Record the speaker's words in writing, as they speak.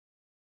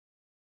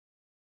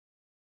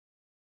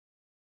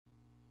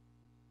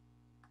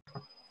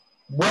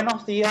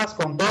Buenos días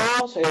con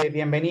todos,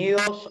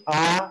 bienvenidos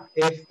a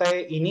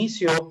este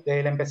inicio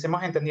del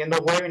Empecemos Entendiendo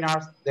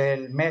webinars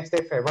del mes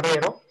de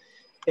febrero.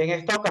 En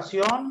esta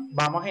ocasión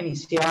vamos a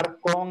iniciar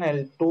con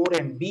el tour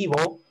en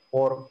vivo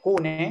por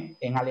Kuhne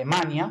en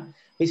Alemania,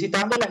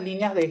 visitando las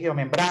líneas de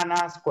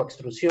geomembranas,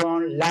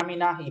 coextrusión,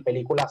 láminas y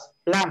películas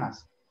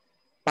planas.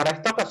 Para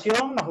esta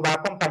ocasión nos va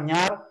a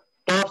acompañar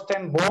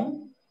Thorsten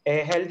Bung,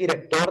 es el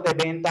director de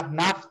ventas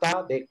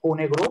NAFTA de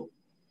Kuhne Group,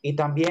 y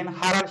también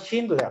Harald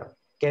Schindler,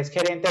 que es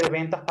gerente de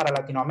ventas para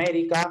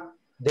Latinoamérica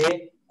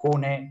de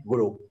Kuhne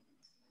Group.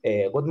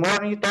 Good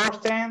morning,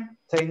 Thorsten.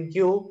 Thank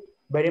you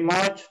very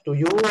much to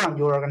you and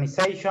your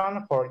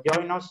organization for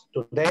joining us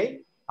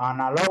today and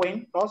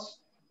allowing us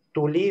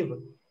to live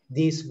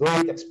this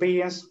great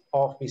experience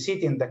of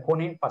visiting the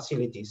Kuhne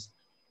facilities.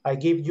 I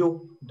give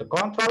you the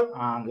control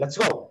and let's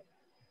go.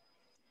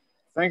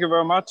 Thank you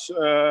very much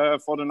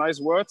for the nice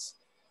words.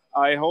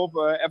 I hope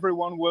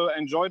everyone will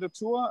enjoy the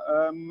tour.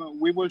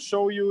 We will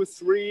show you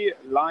 3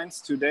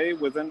 lines today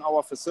within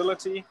our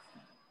facility.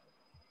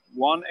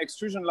 One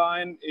extrusion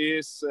line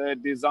is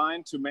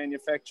designed to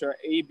manufacture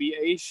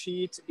ABA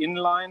sheet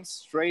inline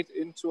straight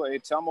into a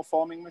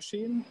thermoforming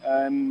machine.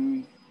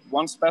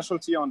 One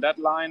specialty on that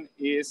line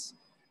is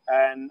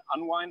an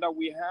unwinder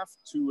we have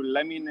to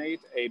laminate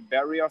a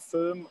barrier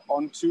film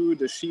onto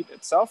the sheet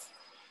itself.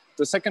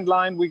 The second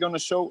line we're going to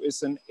show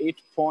is an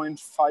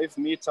 8.5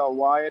 meter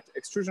wide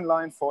extrusion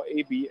line for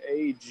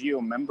ABA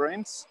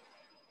geomembranes.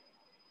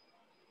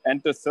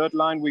 And the third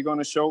line we're going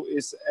to show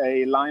is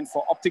a line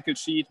for optical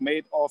sheet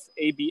made of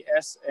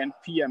ABS and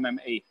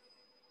PMMA.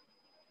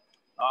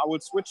 I will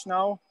switch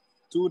now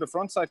to the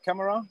front side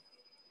camera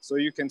so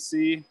you can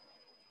see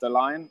the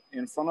line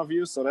in front of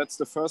you. So that's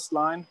the first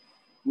line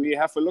we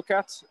have a look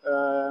at.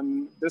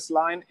 This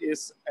line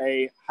is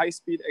a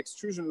high-speed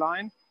extrusion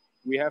line.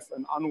 We have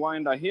an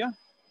unwinder here.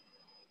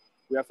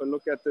 We have a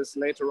look at this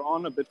later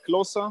on a bit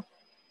closer.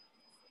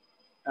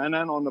 And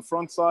then on the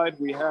front side,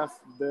 we have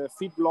the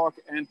feed block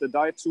and the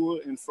die tool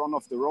in front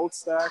of the roll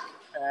stack.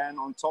 And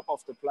on top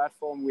of the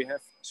platform, we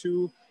have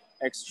 2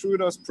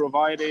 extruders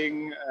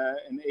providing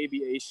an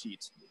ABA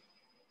sheet.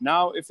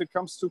 Now, if it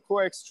comes to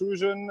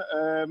coextrusion,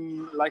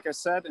 like I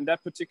said, in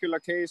that particular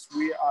case,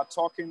 we are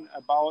talking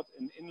about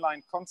an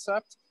inline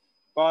concept.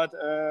 But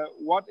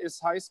what is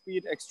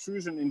high-speed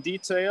extrusion in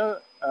detail?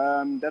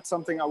 That's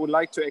something I would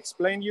like to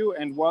explain you,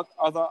 and what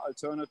other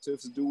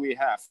alternatives do we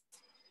have?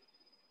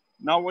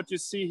 Now what you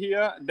see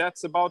here,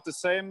 that's about the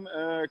same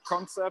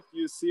concept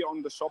you see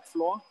on the shop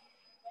floor.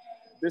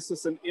 This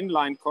is an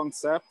inline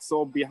concept.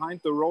 So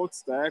behind the roll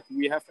stack,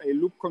 we have a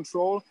loop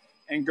control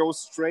and go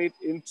straight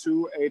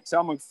into a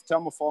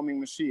thermoforming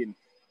machine.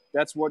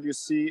 That's what you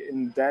see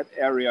in that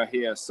area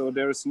here. So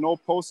there is no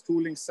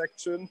post-cooling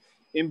section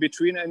in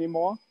between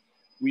anymore.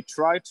 We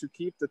try to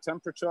keep the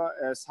temperature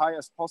as high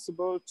as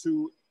possible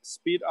to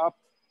speed up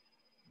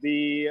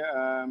the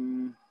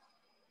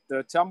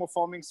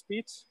thermoforming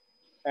speed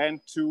and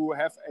to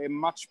have a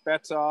much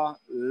better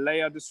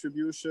layer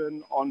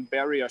distribution on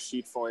barrier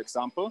sheet, for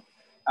example,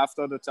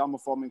 after the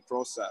thermoforming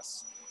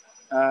process.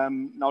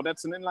 Now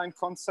that's an inline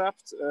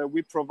concept.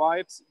 We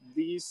provide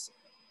these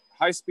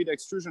high-speed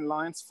extrusion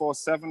lines for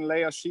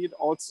 7-layer sheet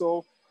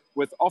also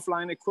with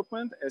offline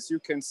equipment, as you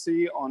can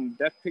see on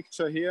that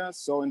picture here.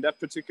 So in that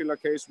particular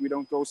case, we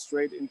don't go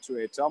straight into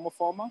a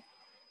thermoformer.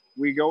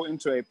 We go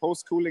into a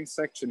post-cooling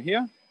section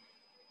here.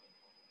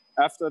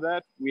 After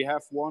that, we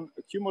have one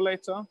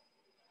accumulator.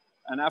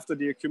 And after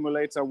the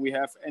accumulator, we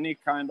have any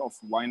kind of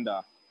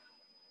winder.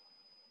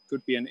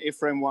 Could be an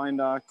A-frame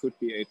winder, could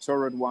be a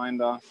turret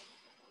winder.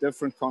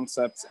 Different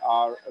concepts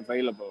are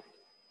available.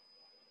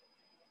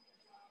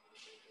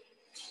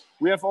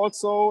 We have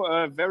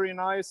also very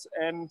nice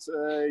and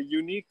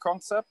unique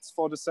concepts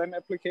for the same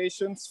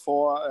applications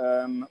for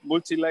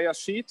multi-layer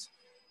sheet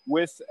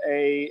with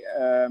a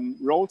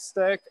roll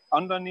stack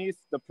underneath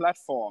the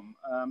platform,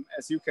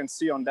 as you can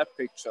see on that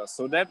picture.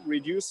 So that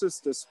reduces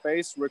the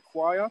space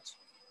required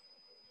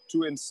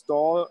to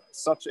install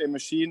such a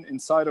machine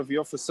inside of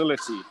your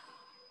facility.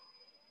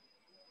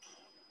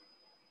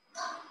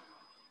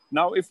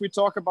 Now, if we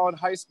talk about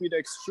high-speed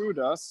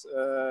extruders,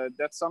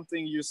 that's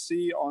something you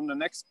see on the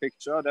next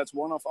picture. That's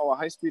one of our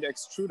high-speed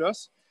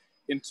extruders.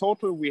 In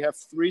total, we have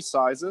 3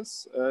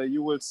 sizes.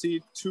 You will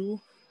see 2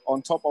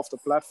 on top of the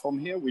platform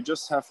here. We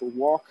just have to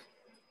walk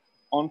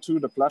onto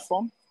the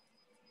platform.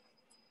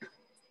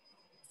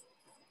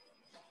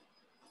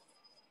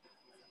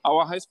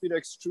 Our high-speed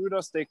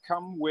extruders, they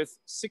come with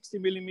 60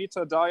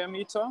 millimeter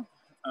diameter,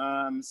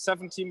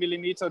 70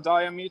 millimeter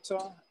diameter,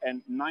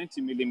 and 90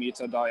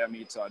 millimeter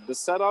diameter. The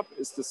setup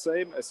is the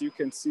same as you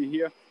can see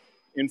here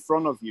in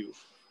front of you.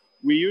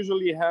 We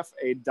usually have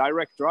a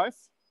direct drive,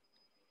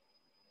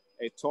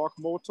 a torque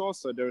motor,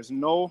 so there's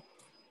no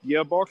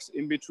gearbox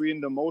in between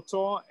the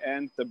motor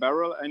and the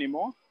barrel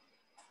anymore.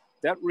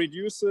 That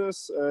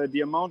reduces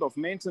the amount of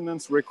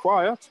maintenance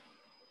required.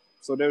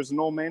 So there's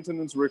no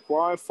maintenance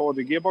required for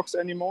the gearbox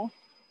anymore.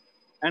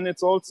 And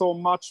it's also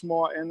much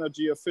more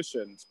energy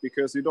efficient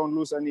because you don't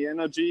lose any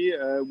energy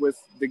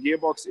with the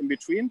gearbox in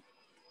between.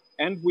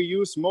 And we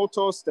use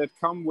motors that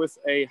come with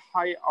a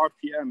high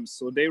RPM,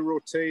 so they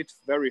rotate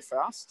very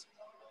fast.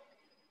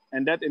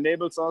 And that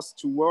enables us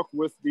to work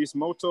with these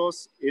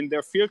motors in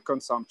their field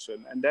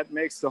consumption. And that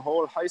makes the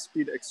whole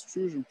high-speed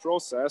extrusion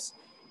process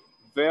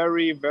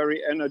very,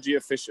 very energy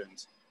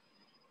efficient.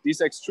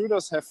 These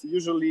extruders have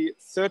usually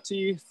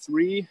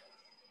 33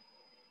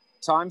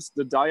 times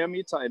the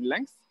diameter in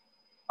length,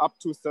 up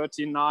to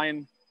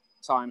 39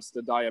 times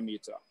the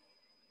diameter.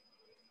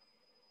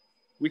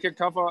 We can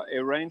cover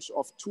a range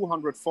of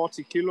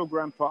 240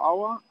 kilograms per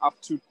hour up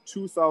to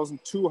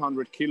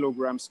 2,200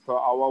 kilograms per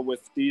hour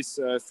with these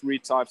three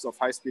types of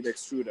high-speed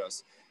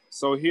extruders.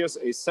 So here's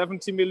a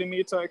 70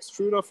 millimeter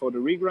extruder for the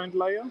regrind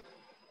layer.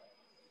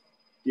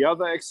 The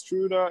other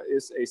extruder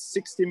is a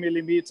 60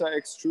 millimeter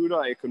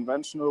extruder, a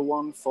conventional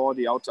one for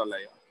the outer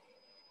layer.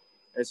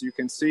 As you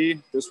can see,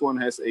 this one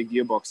has a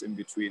gearbox in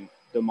between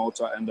the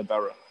motor and the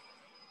barrel.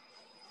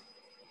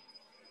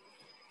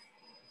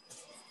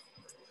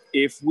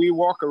 If we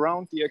walk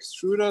around the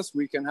extruders,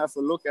 we can have a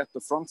look at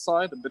the front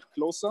side a bit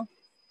closer.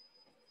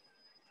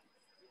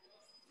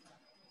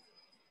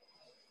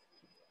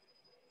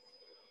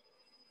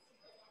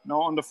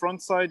 Now on the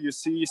front side, you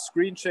see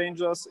screen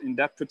changers. In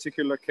that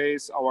particular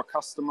case, our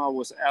customer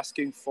was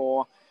asking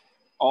for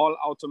all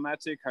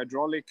automatic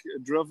hydraulic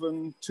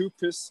driven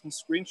 2-piston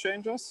screen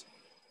changers.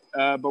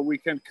 But we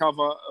can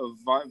cover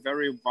a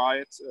very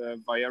wide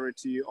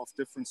variety of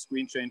different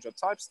screen changer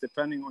types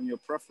depending on your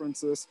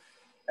preferences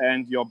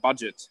and your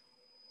budget.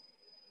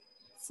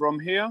 From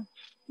here,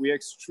 we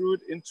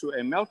extrude into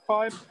a melt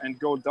pipe and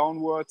go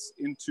downwards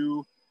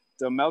into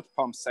the melt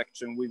pump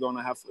section we're going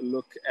to have a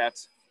look at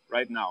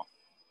right now.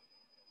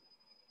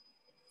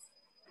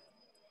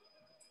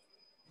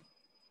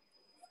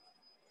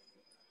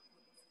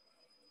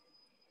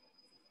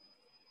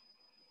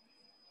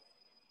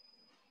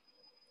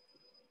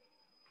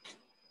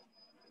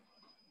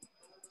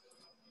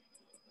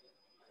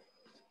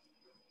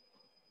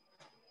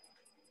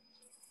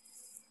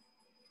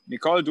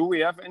 Nicole, do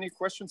we have any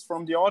questions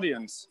from the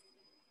audience?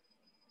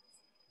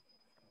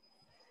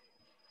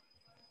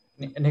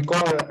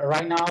 Nicole,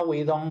 right now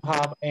we don't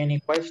have any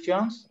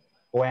questions.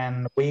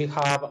 When we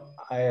have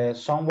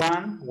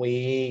someone,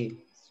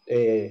 we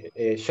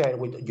share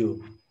with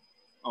you.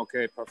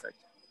 Okay, perfect.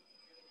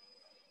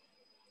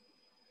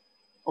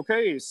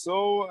 Okay,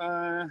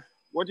 so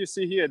what you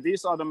see here,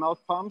 these are the melt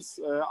pumps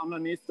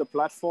underneath the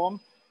platform.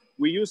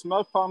 We use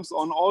melt pumps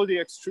on all the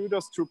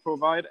extruders to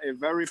provide a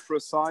very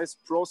precise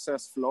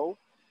process flow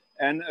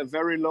and a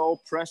very low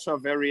pressure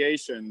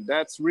variation.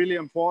 That's really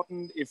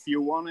important if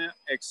you want to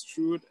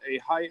extrude a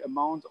high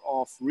amount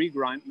of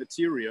regrind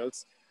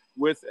materials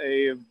with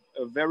a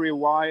very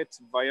wide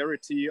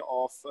variety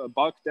of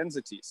bulk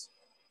densities.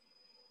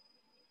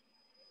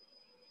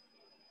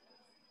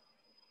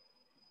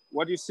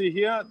 What you see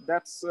here,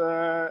 that's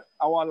our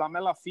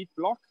lamella feed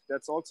block.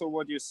 That's also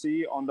what you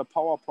see on the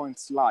PowerPoint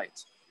slide.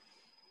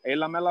 A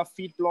lamella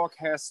feed block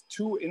has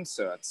two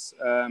inserts.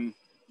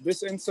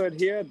 This insert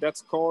here,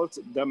 that's called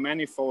the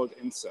manifold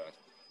insert.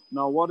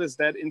 Now, what is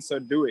that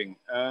insert doing?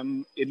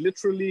 It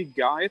literally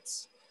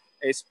guides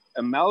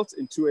a melt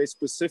into a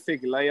specific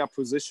layer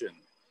position.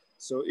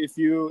 So if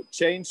you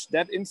change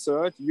that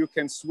insert, you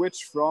can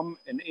switch from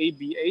an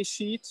ABA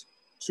sheet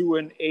to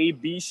an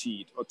AB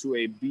sheet or to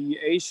a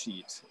BA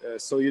sheet.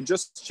 So you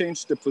just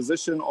change the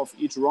position of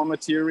each raw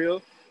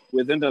material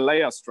within the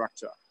layer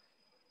structure.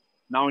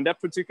 Now, in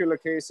that particular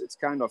case, it's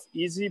kind of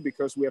easy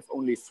because we have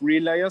only 3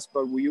 layers,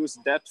 but we use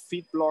that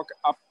feed block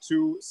up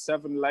to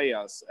 7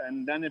 layers.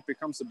 And then it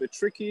becomes a bit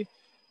tricky.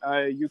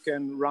 You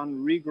can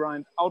run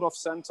regrind out of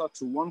center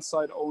to one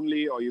side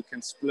only, or you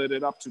can split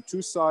it up to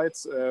 2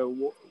 sides.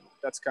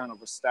 That's kind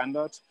of a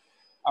standard,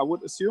 I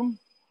would assume.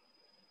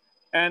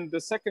 And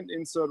the second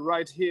insert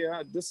right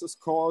here, this is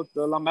called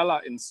the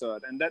lamella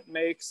insert. And that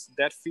makes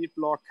that feed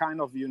block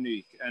kind of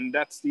unique. And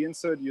that's the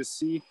insert you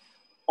see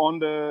on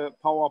the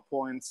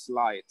PowerPoint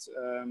slide.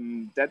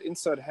 That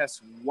insert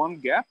has 1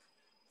 gap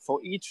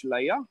for each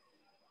layer,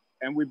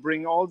 and we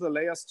bring all the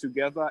layers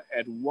together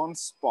at one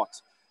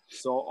spot.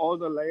 So all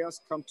the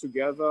layers come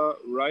together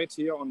right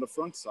here on the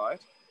front side,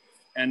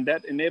 and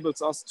that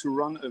enables us to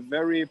run a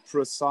very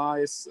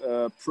precise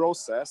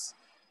process,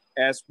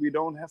 as we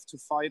don't have to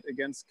fight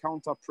against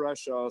counter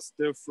pressures,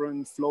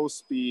 different flow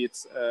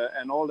speeds,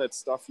 and all that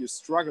stuff you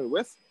struggle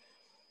with.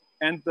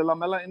 And the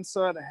lamella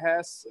insert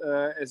has,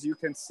 as you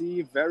can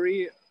see,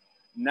 very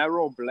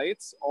narrow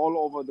blades all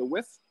over the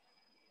width,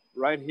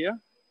 right here.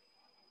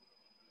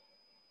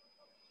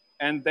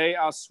 And they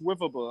are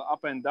swivelable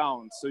up and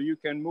down. So you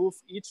can move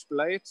each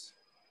blade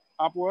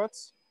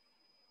upwards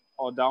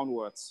or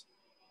downwards.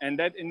 And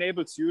that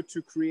enables you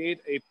to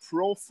create a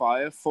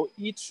profile for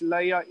each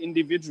layer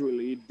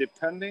individually,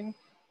 depending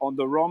on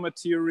the raw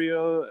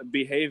material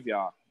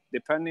behavior,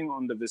 depending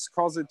on the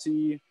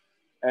viscosity,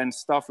 and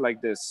stuff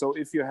like this. So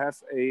if you have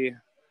a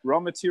raw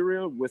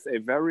material with a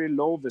very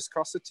low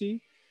viscosity,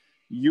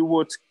 you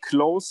would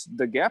close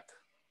the gap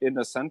in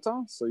the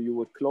center. So you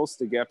would close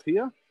the gap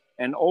here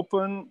and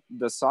open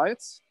the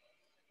sides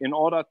in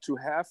order to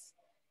have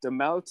the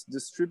melt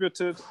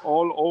distributed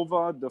all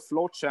over the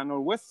flow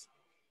channel width,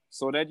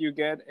 so that you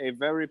get a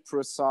very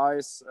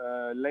precise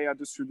layer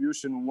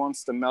distribution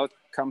once the melt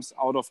comes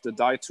out of the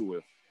die tool.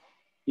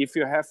 If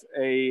you have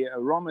a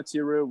raw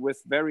material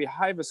with very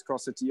high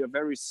viscosity, a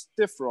very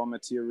stiff raw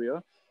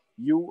material,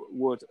 you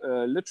would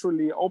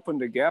literally open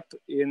the gap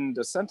in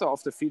the center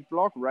of the feed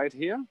block right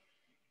here.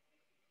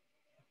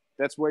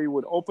 That's where you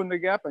would open the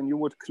gap, and you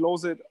would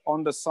close it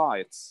on the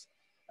sides.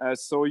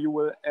 So you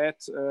will add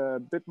a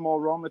bit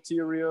more raw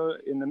material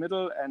in the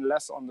middle and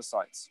less on the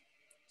sides.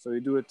 So you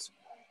do it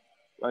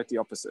right the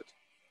opposite.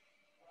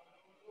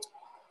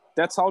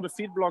 That's how the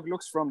feed block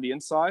looks from the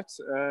inside.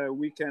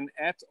 We can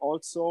add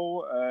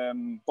also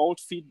bolt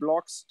feed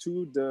blocks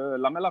to the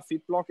lamella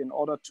feed block in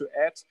order to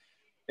add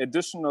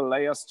additional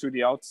layers to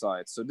the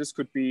outside. So this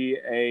could be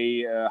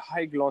a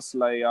high gloss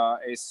layer,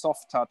 a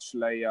soft touch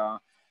layer,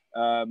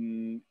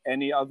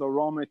 any other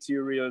raw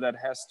material that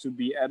has to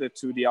be added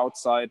to the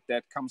outside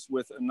that comes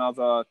with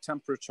another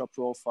temperature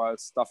profile,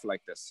 stuff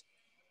like this.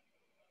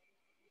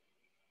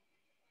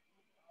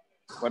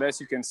 But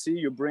as you can see,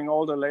 you bring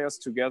all the layers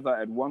together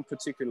at one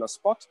particular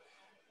spot.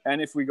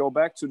 And if we go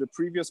back to the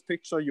previous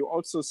picture, you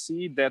also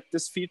see that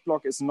this feed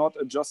block is not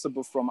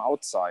adjustable from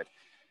outside.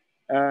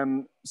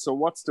 So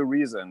what's the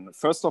reason?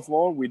 First of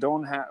all, we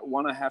don't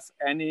want to have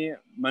any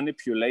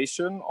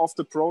manipulation of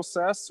the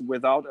process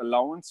without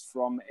allowance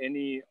from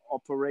any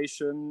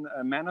operation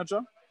manager.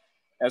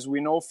 As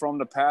we know from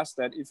the past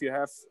that if you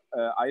have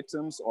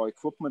items or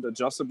equipment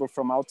adjustable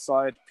from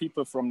outside,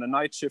 people from the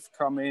night shift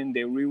come in,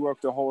 they rework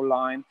the whole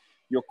line.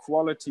 Your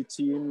quality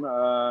team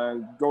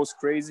goes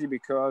crazy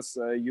because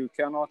you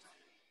cannot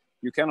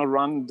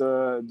run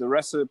the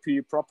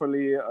recipe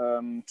properly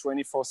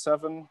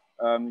 24/7.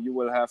 You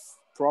will have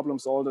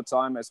problems all the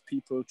time as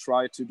people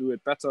try to do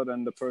it better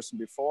than the person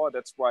before.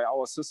 That's why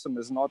our system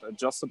is not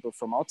adjustable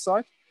from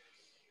outside.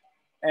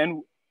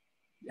 And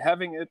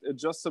having it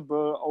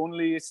adjustable,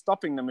 only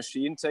stopping the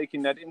machine,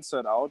 taking that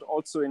insert out,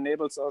 also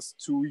enables us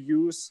to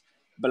use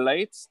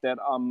blades that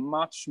are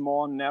much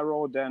more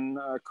narrow than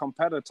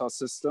competitor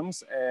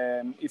systems.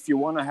 And if you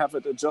want to have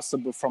it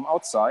adjustable from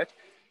outside,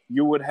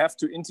 you would have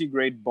to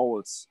integrate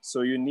bolts.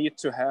 So you need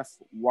to have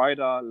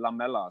wider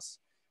lamellas,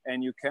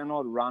 and you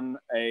cannot run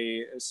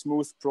a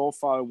smooth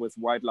profile with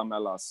wide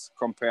lamellas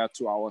compared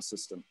to our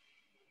system.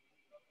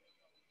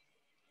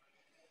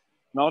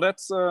 Now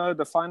that's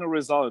the final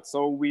result.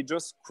 So we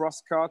just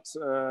cross-cut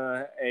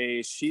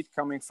a sheet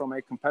coming from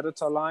a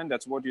competitor line.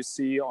 That's what you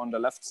see on the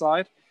left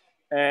side.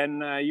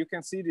 And you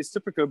can see these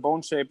typical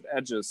bone-shaped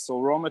edges. So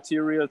raw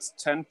materials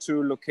tend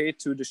to locate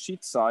to the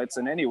sheet sides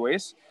in any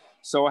ways.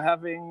 So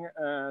having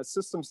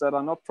systems that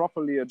are not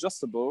properly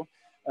adjustable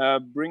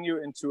bring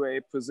you into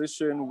a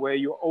position where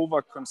you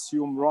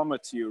over-consume raw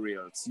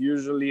materials,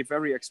 usually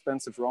very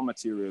expensive raw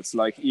materials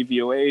like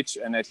EVOH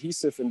and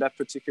adhesive in that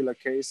particular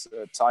case,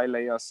 tie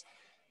layers,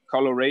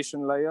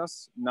 coloration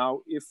layers.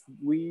 Now, if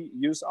we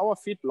use our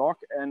feed block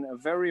and a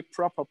very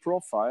proper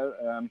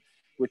profile,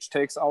 which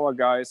takes our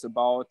guys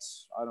about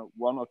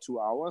 1 or 2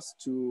 hours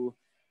to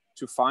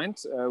find,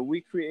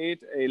 we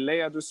create a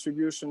layer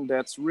distribution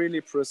that's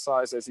really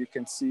precise, as you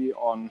can see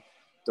on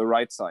the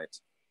right side.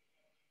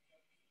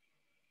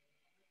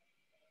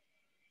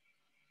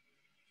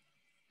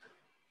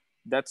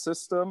 That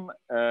system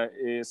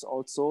is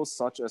also,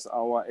 such as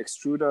our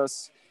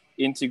extruders,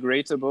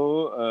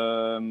 integratable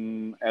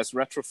as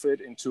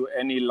retrofit into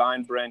any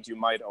line brand you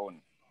might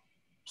own.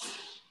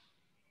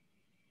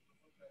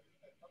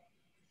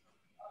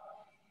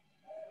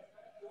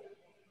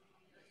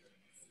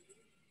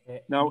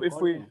 Now, if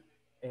we...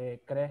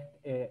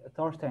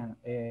 Thorsten,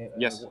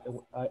 yes.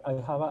 I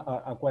have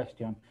a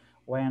question.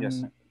 When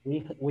yes.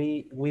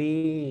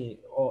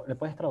 ¿Le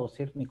puedes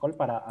traducir, Nicole,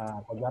 para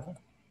apoyarme?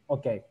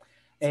 Ok.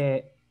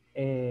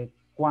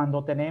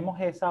 Cuando tenemos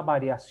esa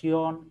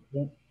variación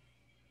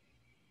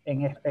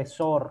en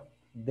espesor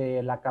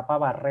de la capa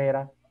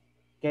barrera,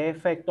 ¿qué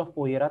efectos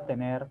pudiera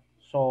tener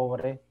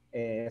sobre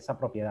esa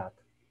propiedad?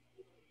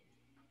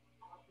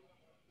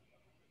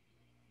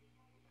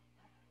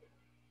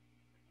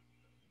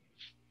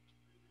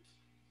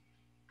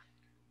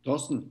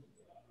 Thorsten.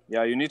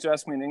 Yeah, you need to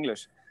ask me in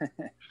English.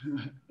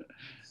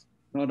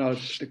 No,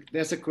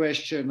 there's a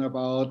question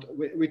about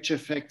which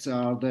effects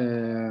are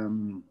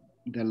the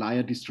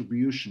layer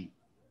distribution.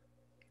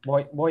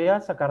 Voy a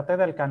sacarte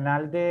del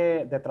canal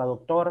de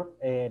traductor,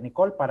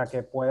 Nicole, para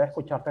que pueda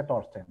escucharte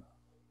Thorsten.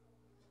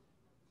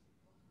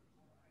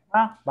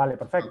 Ah, vale,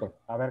 perfecto.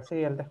 A ver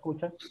si él te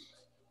escucha.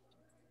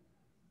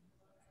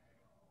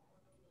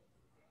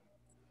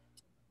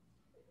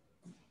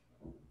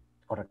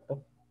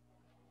 Correcto.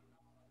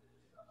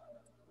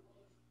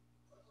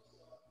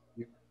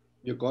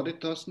 You got it,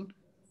 Thorsten?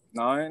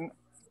 No,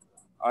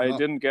 I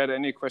didn't get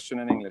any question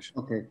in English.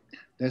 Okay.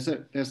 There's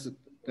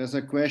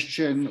a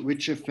question,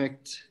 which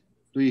effect,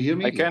 do you hear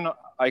me?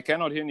 I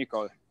cannot hear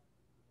Nicole.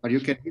 But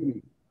you can hear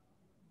me.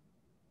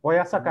 Voy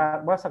a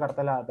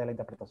sacarte de la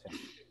interpretación.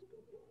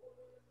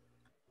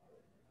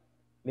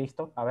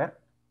 ¿Listo? A ver.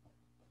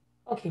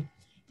 Ok.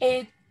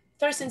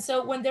 Thorsten,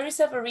 so when there is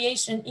a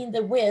variation in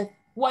the width,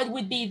 what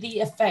would be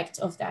the effect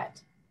of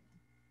that?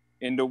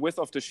 In the width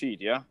of the sheet,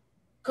 yeah?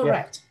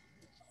 Correct.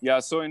 Yeah,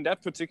 so in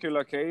that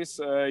particular case,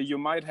 you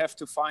might have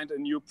to find a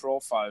new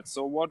profile.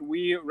 So what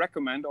we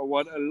recommend, or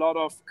what a lot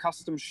of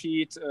custom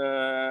sheet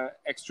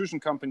extrusion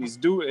companies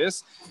do,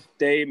 is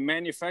they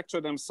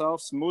manufacture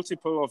themselves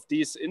multiple of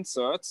these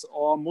inserts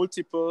or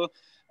multiple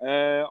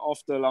of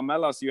the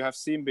lamellas you have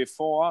seen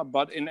before,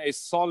 but in a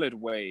solid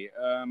way.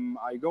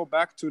 I go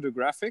back to the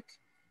graphic.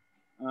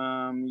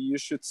 You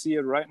should see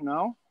it right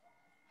now.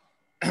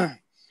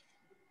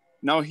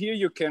 Now here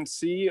you can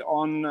see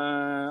on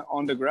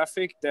the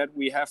graphic that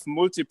we have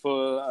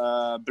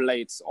multiple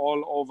blades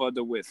all over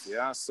the width.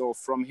 Yeah, so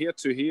from here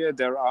to here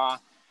there are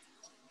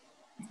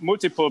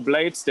multiple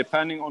blades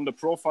depending on the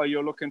profile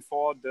you're looking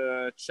for.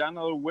 The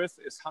channel width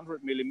is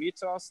 100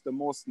 millimeters. The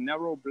most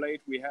narrow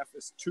blade we have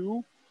is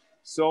 2.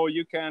 So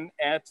you can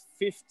add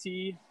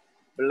 50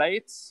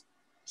 blades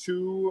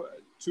to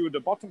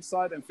the bottom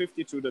side and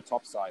 50 to the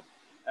top side.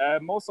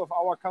 Most of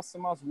our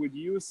customers would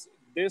use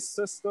this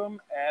system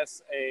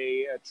as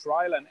a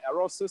trial and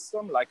error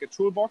system, like a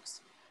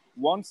toolbox.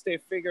 Once they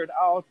figured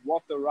out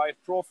what the right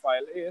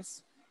profile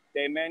is,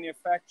 they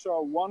manufacture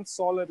one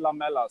solid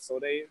lamella. So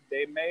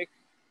they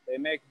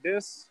make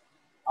this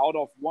out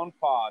of one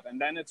part, and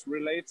then it's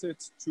related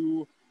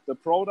to the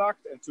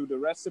product and to the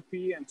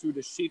recipe and to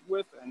the sheet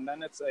width, and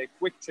then it's a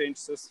quick change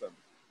system.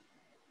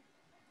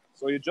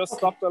 So you just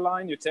stop the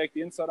line, you take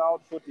the insert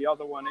out, put the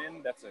other one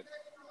in, that's it.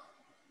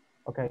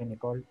 Okay,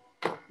 Nicole,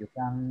 you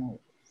can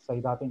say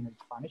that in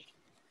Spanish.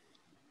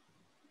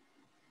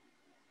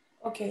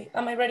 Okay,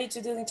 am I ready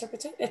to do the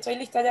interpretation? ¿Estoy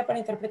lista ya para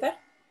interpretar?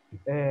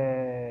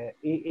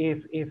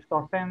 If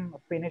Thorsten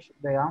finished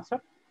the answer,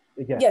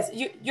 yes,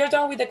 you're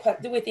done with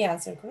the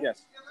answer, correct?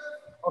 Yes.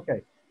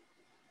 Okay.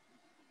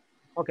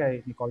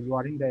 Okay, Nicole, you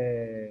are in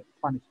the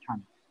Spanish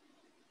channel.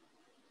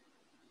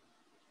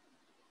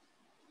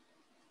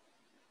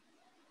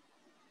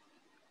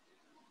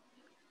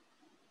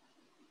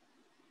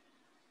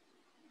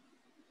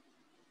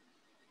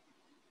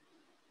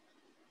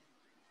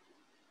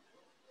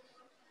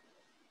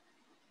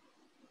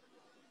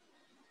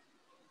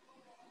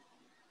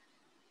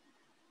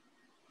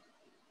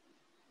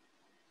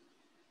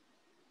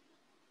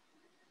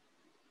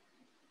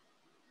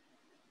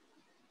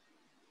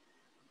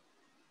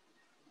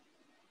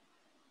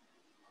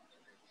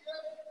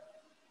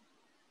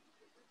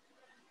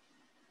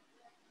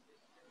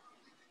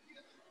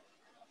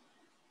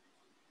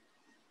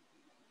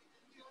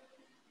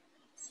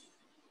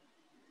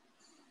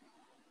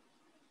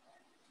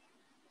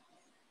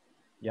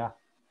 Yeah.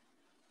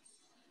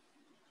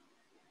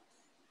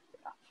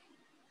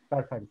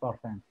 Perfect,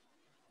 Thorsten.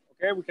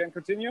 Okay, we can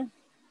continue.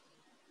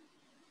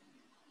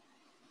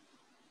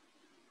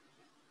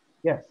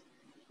 Yes,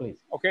 please.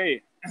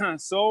 Okay,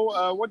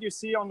 so what you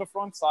see on the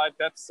front side,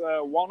 that's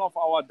one of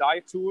our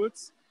die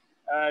tools.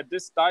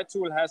 This die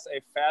tool has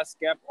a fast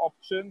gap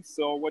option.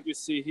 So what you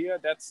see here,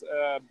 that's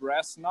a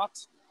brass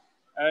nut.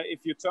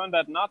 If you turn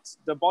that nut,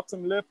 the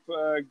bottom lip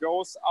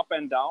goes up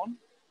and down,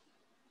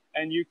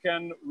 and you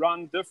can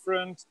run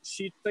different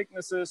sheet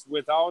thicknesses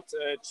without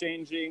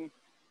changing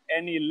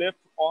any lip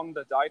on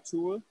the die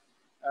tool.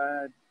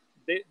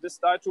 This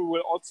die tool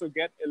will also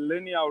get a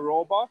linear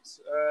robot,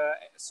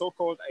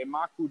 so-called a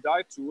Maku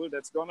die tool,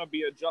 that's gonna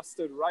be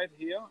adjusted right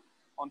here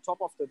on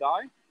top of the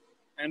die.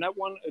 And that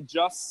one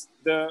adjusts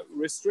the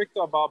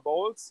restrictor bar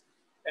bolts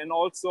and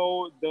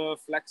also the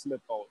flex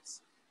lip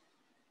bolts.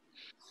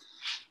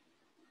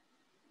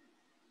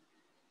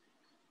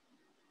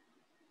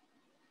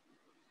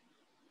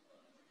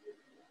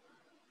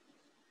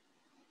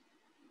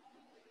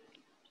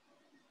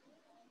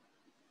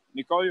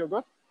 Nicole, you're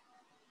good?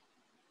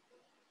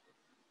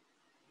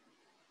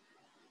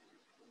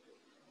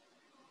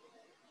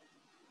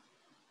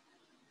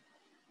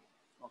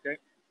 Okay.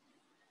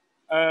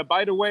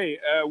 By the way,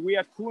 we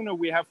at Kuhne,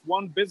 we have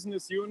one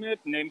business unit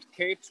named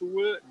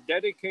K-Tool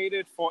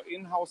dedicated for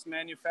in-house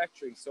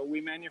manufacturing. So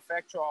we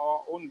manufacture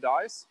our own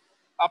dies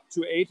up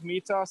to 8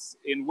 meters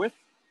in width.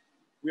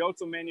 We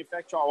also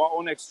manufacture our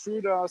own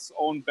extruders,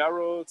 own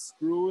barrels,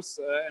 screws,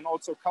 and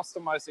also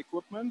customized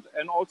equipment,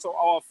 and also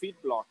our feed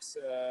blocks.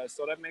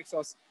 So that makes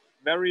us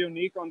very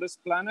unique on this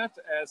planet,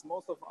 as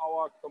most of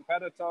our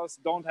competitors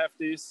don't have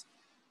these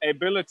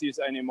abilities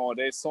anymore.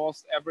 They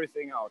sourced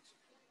everything out.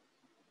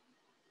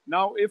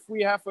 Now, if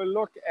we have a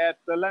look at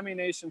the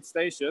lamination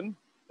station,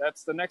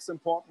 that's the next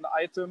important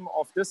item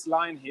of this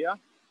line here.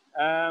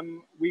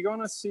 We're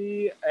gonna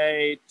see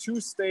a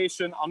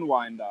 2-station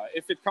unwinder.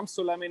 If it comes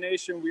to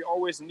lamination, we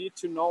always need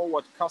to know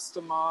what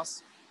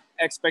customers'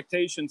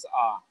 expectations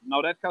are.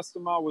 Now that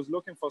customer was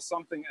looking for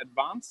something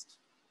advanced.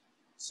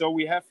 So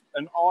we have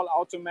an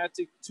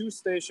all-automatic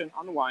 2-station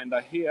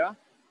unwinder here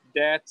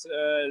that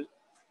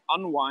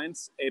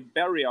unwinds a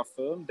barrier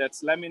film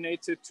that's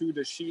laminated to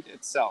the sheet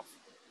itself.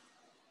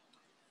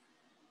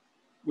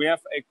 We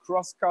have a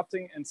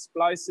cross-cutting and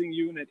splicing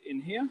unit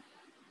in here.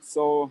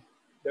 So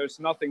there's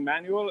nothing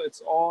manual, it's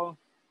all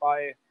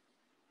by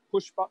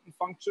push button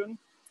function.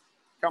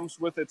 comes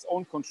with its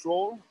own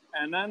control.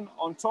 And then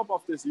on top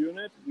of this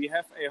unit, we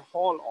have a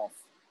haul-off.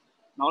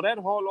 Now that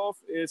haul-off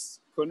is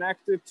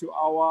connected to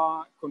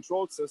our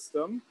control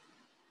system.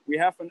 We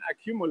have an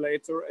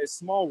accumulator, a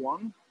small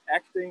one,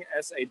 acting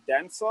as a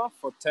denser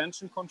for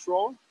tension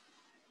control.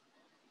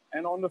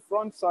 And on the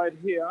front side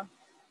here,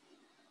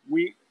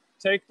 we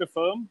take the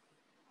film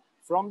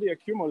from the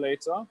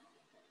accumulator,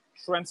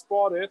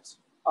 transport it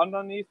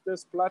underneath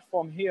this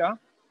platform here.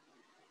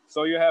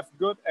 So you have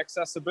good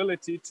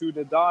accessibility to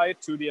the die,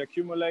 to the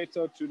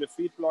accumulator, to the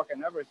feed block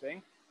and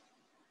everything.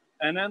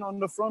 And then on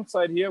the front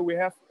side here, we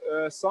have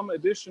some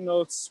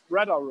additional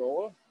spreader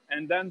roll.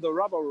 And then the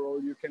rubber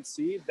roll you can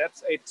see,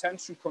 that's a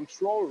tension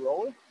control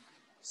roll.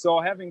 So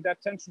having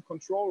that tension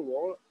control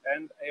roll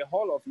and a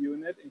haul-off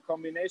unit in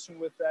combination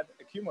with that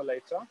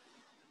accumulator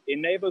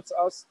enables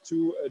us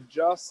to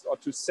adjust or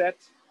to set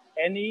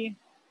any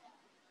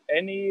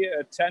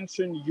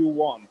tension you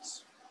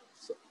want.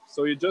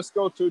 So you just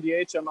go to the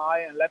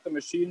HMI and let the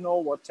machine know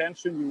what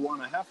tension you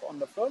want to have on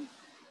the film,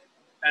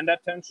 and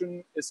that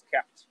tension is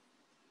kept.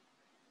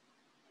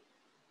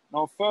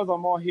 Now,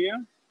 furthermore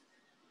here,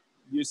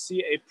 you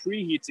see a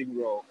preheating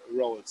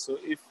roll. So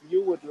if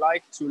you would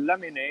like to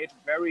laminate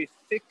very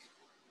thick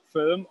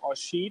film or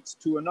sheet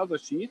to another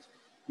sheet,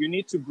 you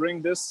need to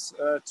bring this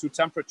to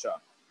temperature.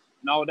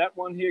 Now that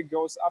one here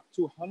goes up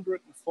to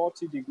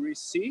 140 degrees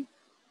C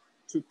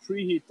to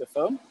preheat the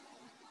film.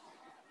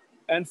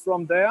 And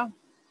from there,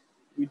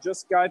 we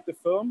just guide the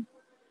film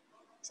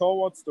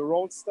towards the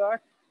roll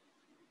stack,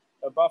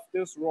 above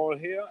this roll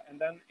here, and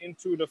then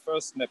into the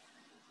first nip.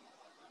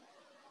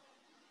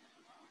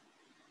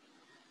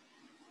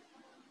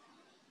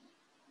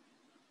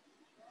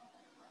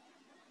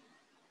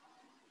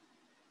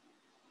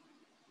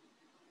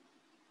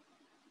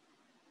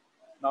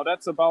 Now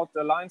that's about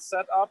the line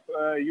setup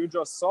you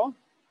just saw.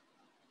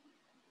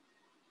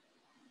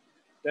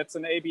 That's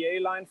an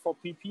ABA line for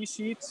PP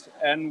sheet,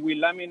 and we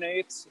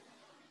laminate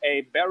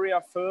a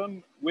barrier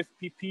film with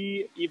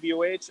PP,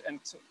 EVOH, and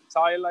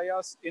tile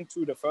layers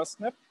into the first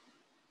nip.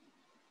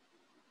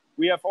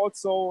 We have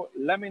also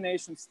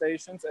lamination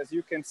stations, as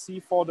you can see,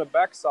 for the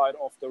backside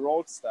of the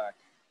roll stack.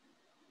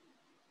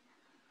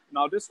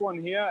 Now this one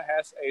here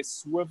has a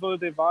swivel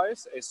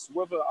device, a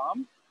swivel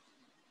arm,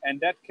 and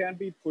that can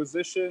be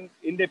positioned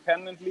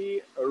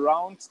independently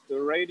around the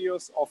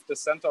radius of the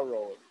center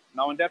roll.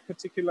 Now in that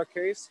particular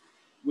case,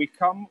 we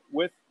come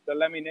with the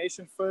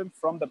lamination film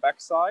from the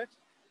backside.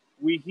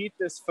 We heat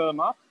this film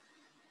up,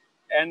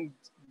 and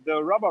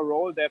the rubber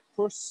roll that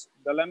pushes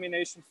the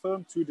lamination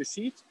film to the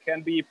sheet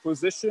can be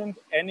positioned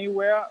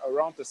anywhere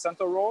around the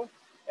center roll.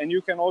 And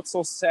you can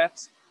also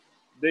set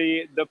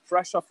the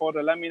pressure for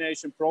the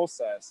lamination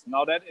process.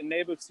 Now that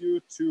enables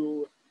you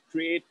to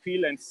create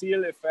peel and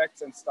seal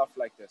effects and stuff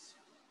like this.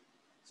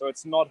 So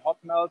it's not hot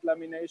melt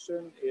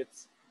lamination,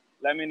 it's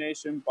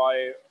lamination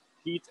by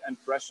heat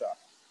and pressure.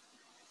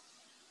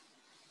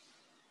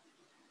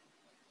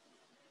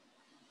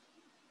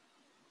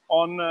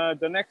 On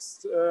the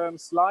next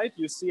slide,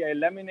 you see a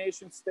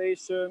lamination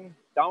station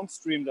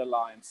downstream the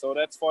line. So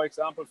that's, for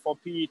example, for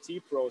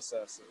PET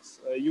processes.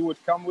 You would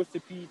come with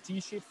the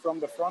PET sheet from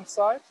the front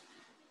side.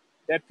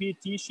 That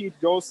PET sheet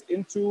goes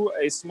into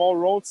a small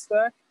roll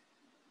stack.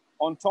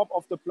 On top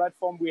of the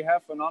platform, we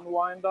have an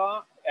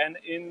unwinder, and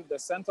in the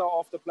center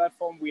of the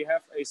platform, we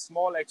have a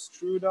small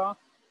extruder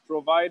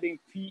providing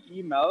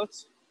PE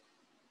melt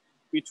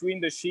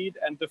between the sheet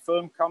and the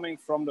film coming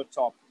from the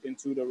top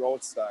into the roll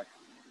stack.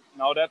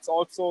 Now that's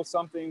also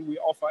something we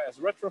offer as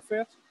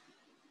retrofit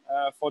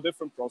for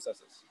different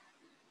processes.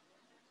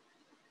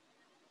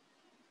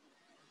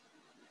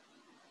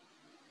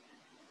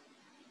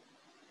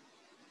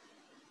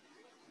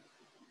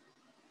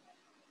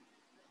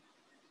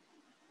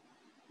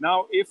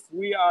 Now, if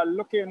we are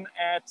looking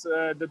at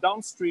the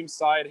downstream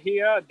side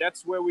here,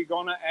 that's where we're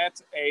gonna add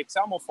a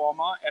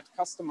thermoformer at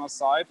customer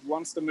side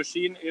once the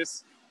machine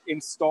is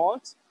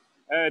installed.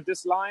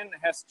 This line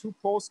has 2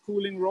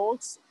 post-cooling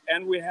rolls,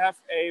 and we have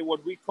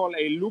what we call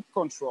a loop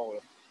control.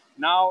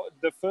 Now,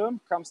 the film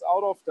comes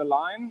out of the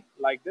line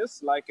like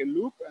this, like a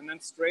loop, and then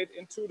straight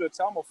into the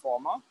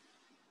thermoformer.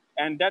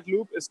 And that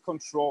loop is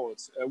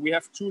controlled. We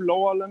have 2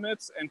 lower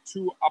limits and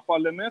 2 upper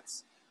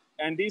limits.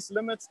 And these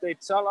limits, they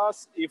tell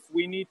us if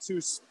we need to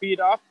speed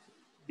up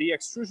the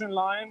extrusion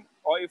line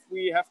or if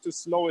we have to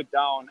slow it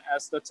down,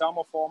 as the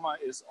thermoformer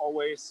is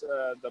always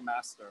the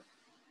master.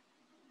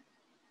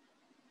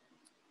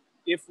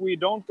 If we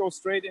don't go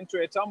straight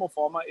into a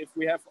thermoformer, if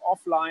we have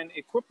offline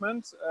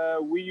equipment,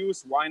 we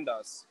use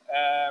winders.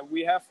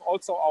 We have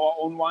also our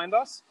own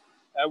winders.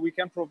 We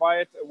can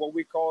provide what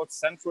we call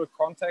central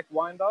contact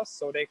winders.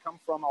 So they come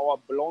from our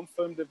blown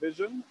film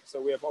division. So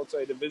we have also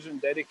a division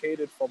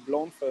dedicated for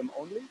blown film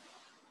only,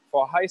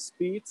 for high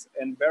speeds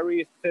and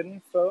very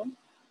thin film.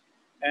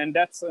 And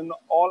that's an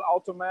all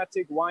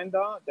automatic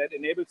winder that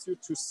enables you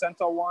to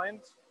center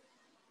wind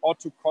or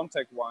to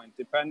contact wind,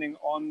 depending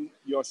on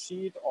your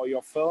sheet or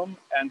your film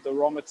and the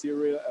raw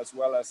material as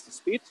well as the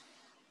speed.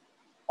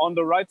 On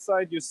the right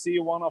side, you see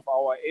one of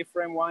our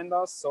A-frame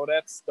winders. So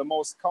that's the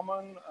most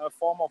common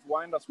form of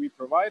winders we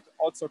provide,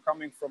 also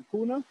coming from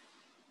Kuhne.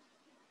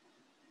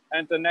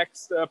 And the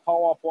next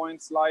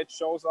PowerPoint slide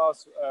shows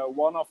us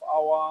one of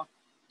our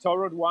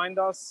turret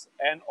winders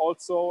and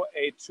also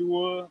a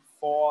tool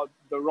for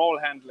the roll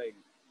handling.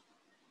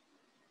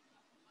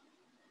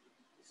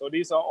 So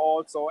these are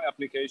also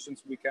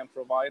applications we can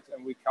provide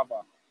and we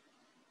cover.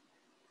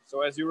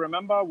 So as you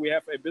remember, we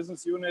have a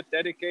business unit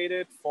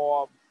dedicated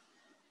for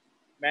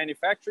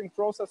manufacturing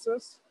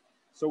processes.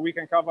 So we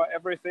can cover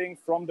everything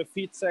from the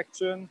feed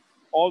section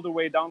all the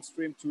way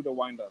downstream to the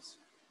winders.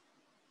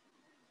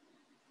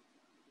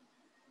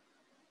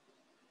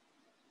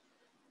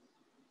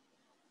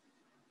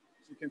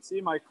 As you can see,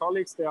 my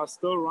colleagues, they are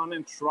still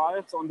running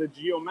trials on the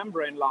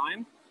geomembrane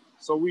line.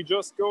 So we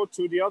just go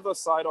to the other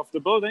side of the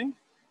building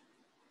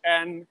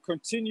and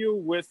continue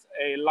with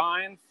a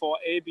line for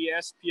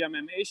ABS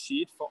PMMA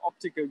sheet for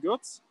optical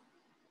goods.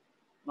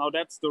 Now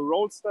that's the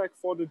roll stack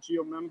for the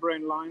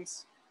geomembrane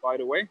lines, by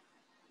the way.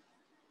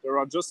 There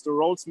are just the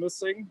rolls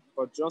missing,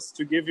 but just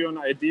to give you an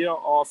idea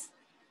of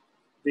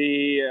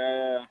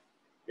the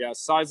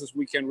sizes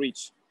we can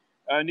reach.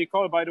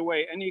 Nicole, by the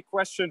way, any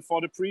question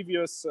for the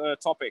previous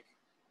topic?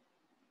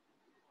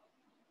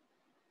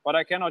 But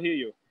I cannot hear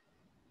you.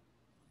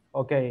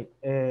 Okay,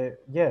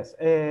 yes.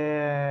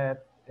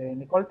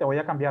 Nicole, te voy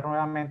a cambiar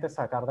nuevamente,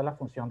 sacar de la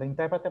función de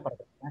intérprete para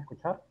que puedan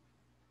escuchar.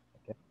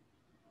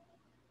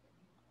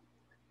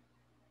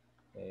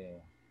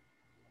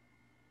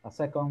 A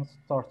second,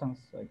 Thorsten,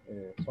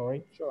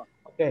 sorry. Sure.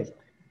 Okay.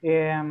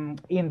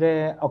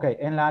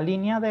 En la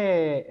línea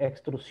de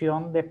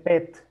extrusión de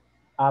PET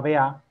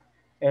ABA,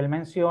 él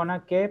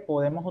menciona que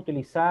podemos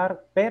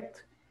utilizar PET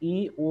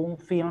y un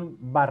film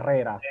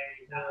barrera.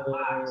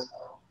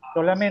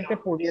 Solamente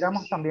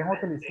pudiéramos también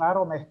utilizar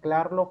o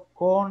mezclarlo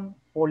con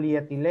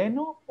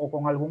polietileno o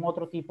con algún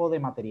otro tipo de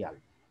material.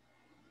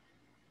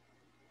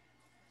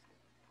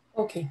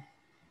 Okay.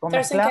 Con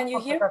Thorsten, mezclar, can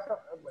you hear?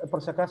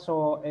 por si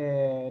acaso,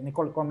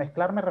 Nicole, con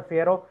mezclar me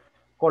refiero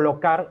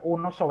colocar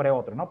uno sobre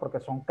otro, ¿no? Porque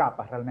son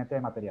capas realmente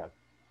de material.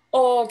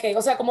 Oh, ok,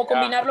 o sea, como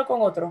combinarlo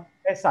con otro.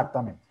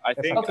 Exactamente. I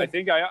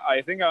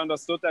think I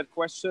understood that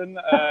question.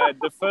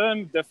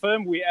 The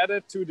film we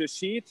added to the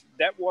sheet,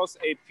 that was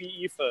a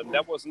PE film.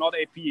 That was not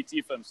a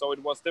PET film, so it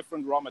was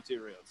different raw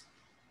materials.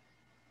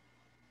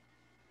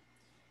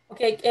 Ok,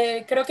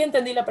 creo que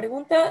entendí la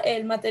pregunta.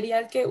 El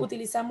material que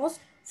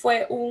utilizamos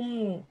fue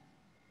un...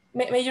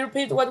 May you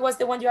repeat what was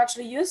the one you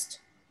actually used?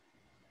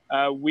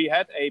 We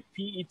had a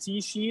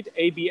PET sheet,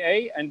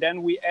 ABA, and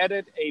then we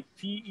added a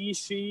PE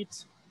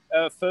sheet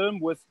film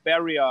with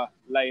barrier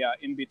layer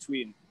in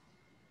between.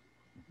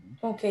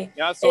 Okay.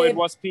 Yeah, so it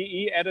was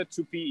PE added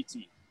to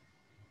PET.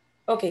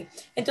 Ok,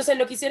 entonces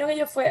lo que hicieron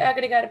ellos fue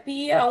agregar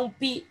PE a un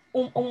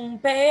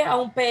PE a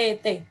un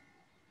PET,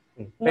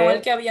 Sí, no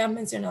el que habías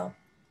mencionado.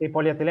 Y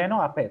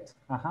polietileno a PET.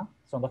 Ajá,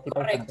 son dos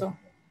tipos Correcto.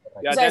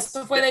 diferentes. Yeah, o sea,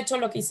 eso fue de hecho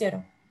lo que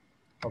hicieron.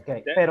 Ok,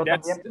 pero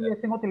también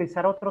pudiesen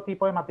utilizar otro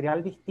tipo de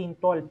material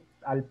distinto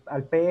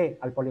al PE,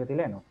 al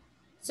polietileno.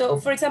 So,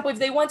 for example, if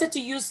they wanted to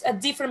use a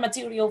different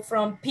material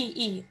from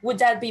PE, would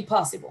that be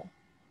possible?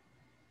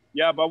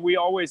 Yeah, but we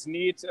always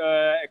need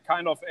a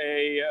kind of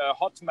a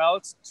hot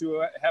melt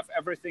to have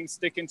everything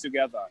sticking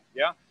together.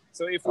 Yeah.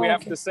 So if we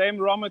have the same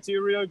raw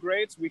material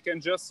grades, we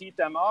can just heat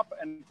them up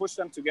and push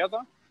them together.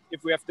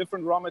 If we have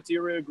different raw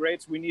material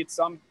grades, we need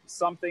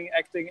something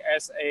acting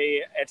as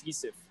a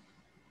adhesive.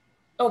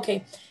 Ok,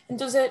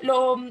 entonces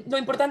lo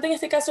importante en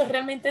este caso es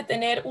realmente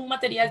tener un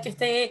material que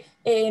esté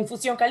en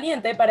fusión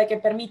caliente para que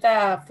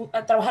permita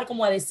trabajar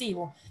como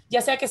adhesivo,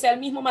 ya sea que sea el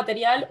mismo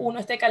material, uno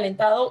esté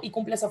calentado y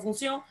cumple esa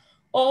función,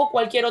 o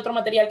cualquier otro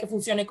material que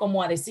funcione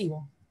como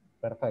adhesivo.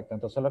 Perfecto,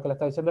 entonces lo que le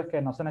está diciendo es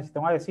que no se necesita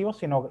un adhesivo,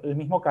 sino el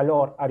mismo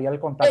calor haría el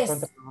contacto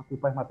entre los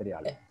tipos de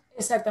materiales.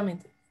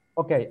 Exactamente.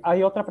 Ok,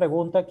 hay otra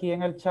pregunta aquí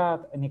en el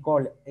chat,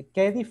 Nicole.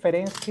 ¿Qué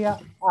diferencia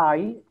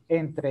hay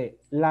entre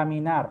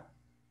laminar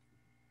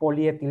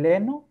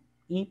polietileno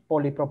y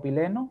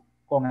polipropileno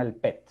con el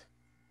PET?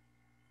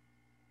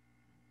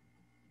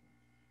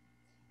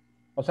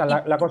 O sea,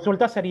 la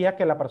consulta sería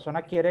que la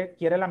persona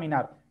quiere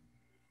laminar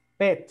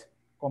PET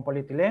con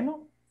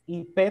polietileno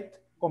y PET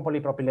con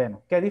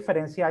polipropileno. ¿Qué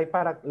diferencia hay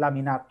para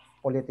laminar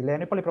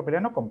polietileno y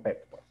polipropileno con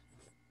PET? Pues?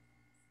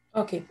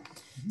 Okay,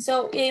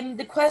 so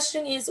the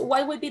question is,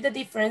 what would be the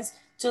difference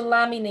to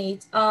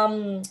laminate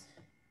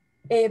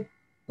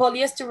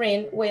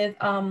polystyrene with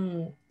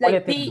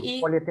like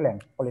PE?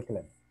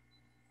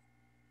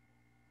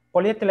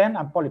 Polyethylene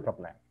and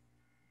polypropylene.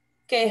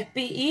 Que es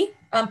PE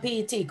and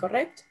PET,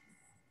 correct?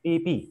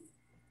 EP.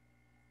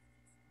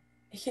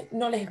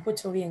 No les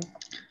escucho bien.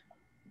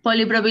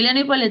 Polipropileno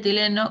y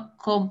polietileno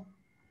con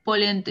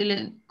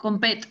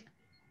PET.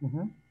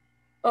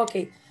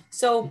 Okay,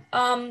 so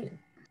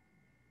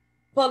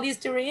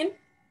polystyrene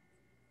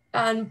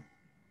and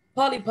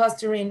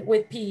polypostyrene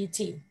with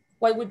PET.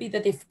 What would be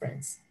the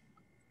difference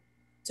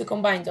to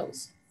combine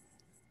those?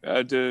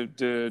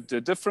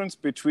 The difference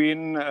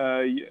between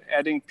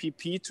adding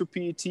PP to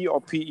PET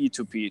or PE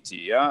to PET,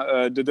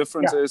 yeah? The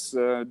difference is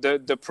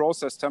the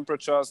process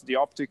temperatures, the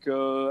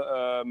optical,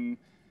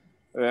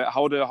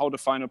 how the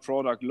final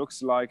product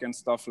looks like and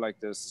stuff like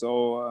this.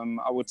 So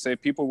I would say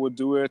people would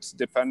do it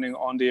depending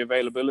on the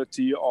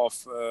availability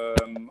of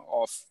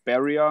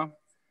barrier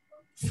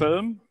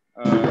film.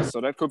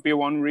 So that could be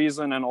one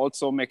reason, and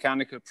also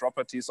mechanical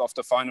properties of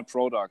the final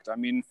product. I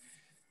mean,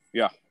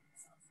 yeah.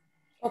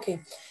 Ok,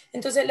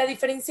 entonces la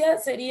diferencia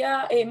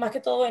sería más que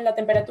todo en la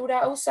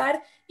temperatura a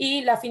usar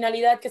y la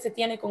finalidad que se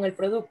tiene con el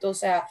producto, o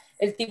sea,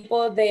 el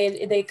tipo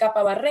de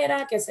capa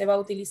barrera que se va a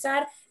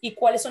utilizar y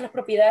cuáles son las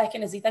propiedades que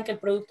necesitan que el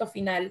producto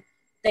final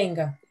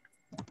tenga.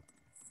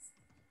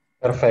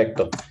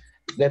 Perfecto.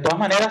 De todas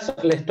maneras,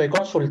 le estoy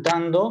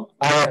consultando,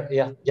 a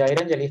ver,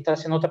 Jair Angeli está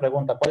haciendo otra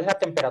pregunta, ¿cuál es la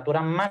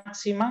temperatura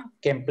máxima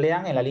que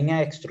emplean en la línea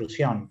de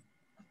extrusión?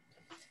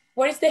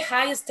 What is the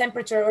highest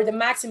temperature or the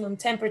maximum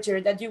temperature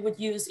that you would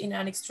use in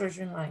an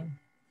extrusion line?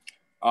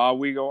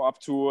 We go up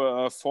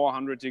to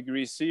 400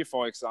 degrees C,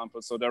 for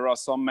example. So there are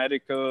some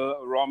medical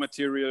raw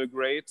material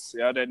grades,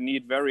 yeah, that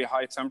need very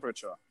high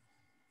temperature.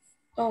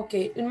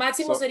 Ok, el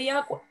máximo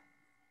sería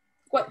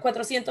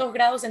 400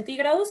 grados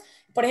centígrados.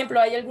 Por ejemplo,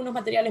 hay algunos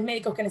materiales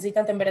médicos que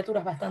necesitan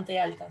temperaturas bastante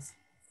altas.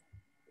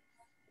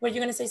 Were you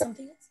going to say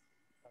something else?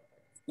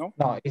 No?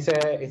 No, it's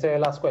the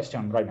last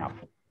question right now.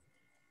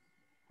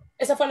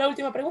 ¿Esa fue la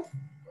última pregunta?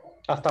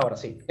 Hasta ahora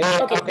sí.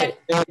 Okay.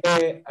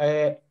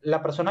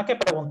 La persona que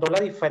preguntó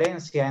la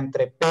diferencia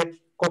entre PET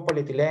con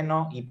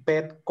polietileno y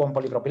PET con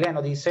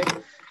polipropileno dice,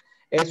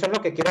 eso es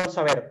lo que quiero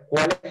saber,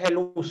 ¿cuál es el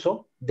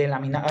uso de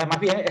laminación? Más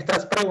bien,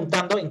 estás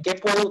preguntando en qué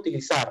puedo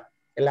utilizar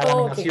la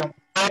laminación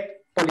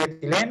PET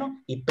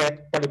polietileno y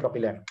PET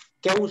polipropileno.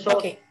 ¿Qué uso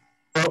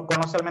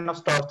conoce al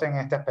menos Thorsten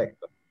en este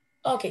aspecto?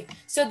 Okay,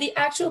 so the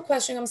actual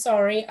question, I'm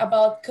sorry,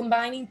 about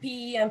combining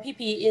PE and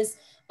PP is,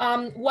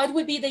 what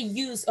would be the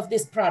use of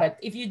this product?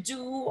 If you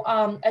do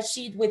a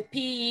sheet with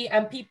PE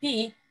and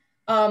PP,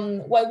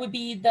 what would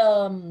be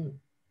the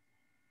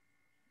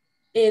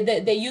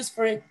use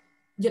for it?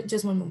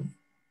 Just one moment.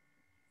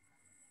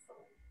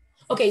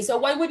 Okay, so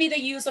what would be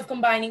the use of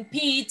combining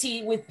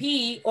PET with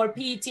PE or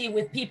PET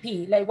with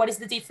PP? Like, what is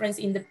the difference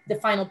in the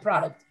final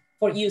product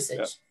for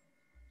usage?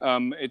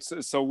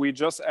 So we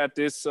just add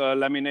this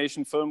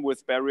lamination film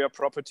with barrier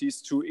properties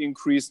to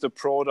increase the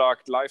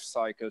product life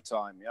cycle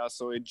time. Yeah,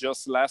 so it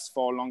just lasts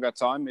for a longer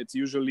time. It's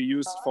usually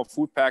used for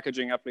food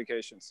packaging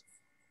applications.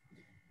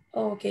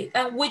 Okay,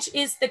 which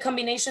is the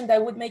combination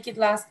that would make it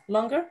last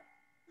longer?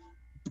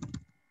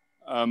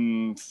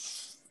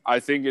 I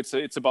think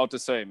it's about the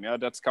same. Yeah,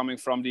 that's coming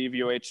from the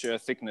EVOH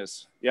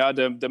thickness. Yeah,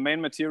 the main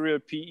material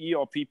PE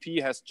or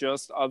PP has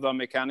just other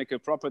mechanical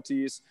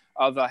properties,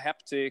 other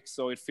haptics,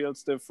 so it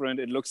feels different,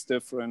 it looks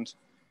different.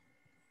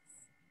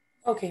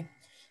 Ok,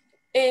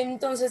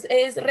 entonces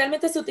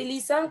realmente se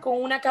utilizan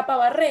con una capa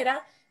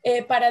barrera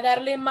para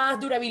darle más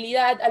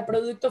durabilidad al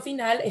producto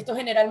final. Esto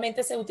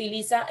generalmente se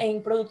utiliza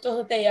en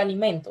productos de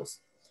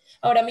alimentos.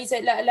 Ahora me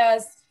dice,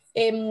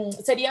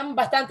 serían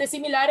bastante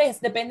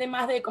similares, depende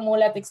más de como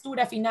la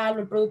textura final o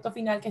el producto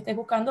final que estés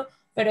buscando,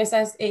 pero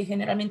esa es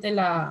generalmente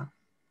la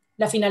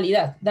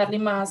finalidad, darle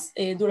más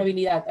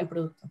durabilidad al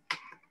producto.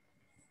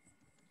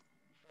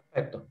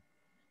 Perfecto.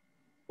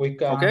 We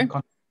can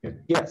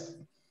continue. Yes.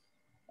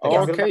 Te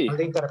cambio el canal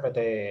de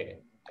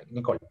intérprete,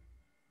 Nicole.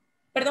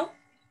 ¿Perdón?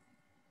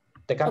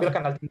 Te cambio el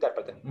canal de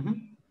intérprete.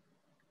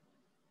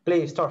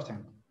 Please,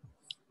 Thorsten.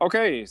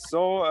 Okay,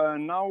 so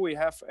now we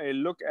have a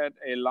look at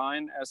a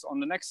line as on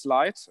the next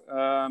slide.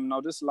 Now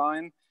this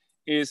line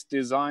is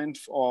designed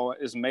or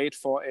is made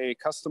for a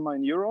customer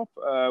in Europe.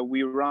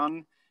 We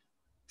run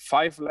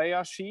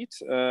 5-layer sheet,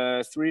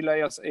 3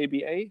 layers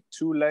ABA,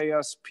 2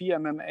 layers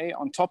PMMA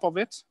on top of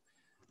it,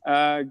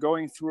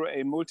 going through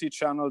a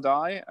multi-channel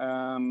die.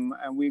 And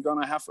we're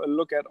gonna have a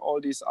look at all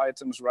these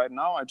items right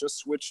now. I just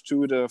switched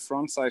to the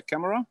front side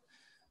camera.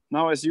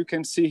 Now, as you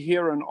can see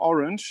here in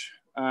orange,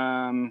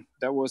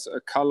 there was a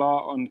color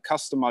on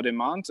customer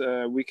demand.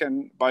 We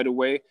can, by the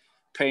way,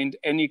 paint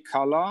any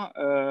color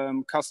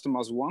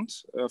customers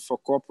want for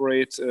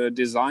corporate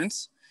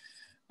designs.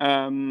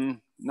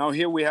 Now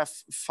here we have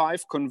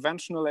 5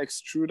 conventional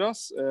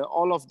extruders.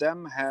 All of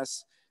them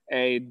has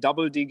a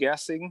double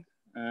degassing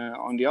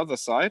on the other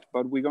side,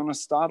 but we're gonna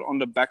start on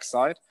the back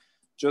side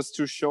just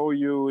to show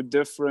you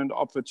different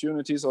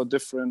opportunities or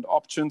different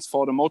options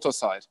for the motor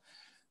side.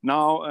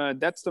 Now,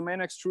 that's the main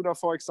extruder,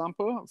 for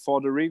example,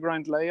 for the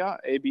regrind layer,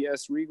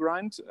 ABS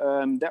regrind.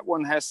 That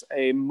one has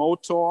a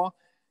motor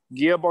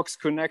gearbox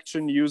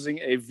connection using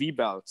a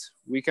V-belt.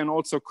 We can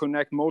also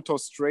connect motor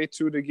straight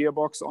to the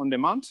gearbox on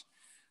demand,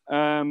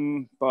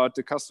 but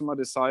the customer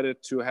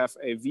decided to have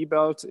a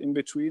V-belt in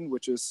between,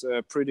 which is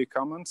pretty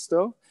common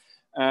still.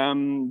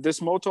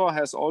 This motor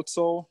has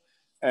also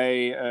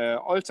a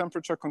oil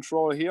temperature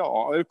control here,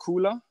 or oil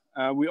cooler.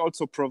 We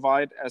also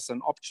provide as an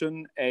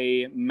option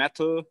a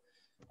metal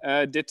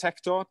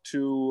detector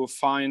to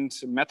find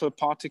metal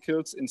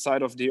particles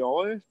inside of the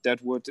oil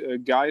that would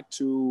guide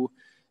to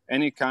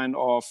any kind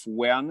of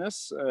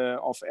wearness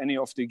of any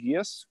of the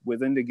gears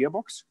within the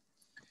gearbox.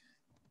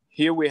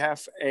 Here we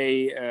have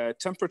a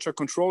temperature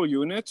control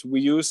unit.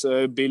 We use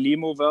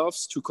Belimo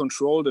valves to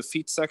control the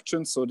feed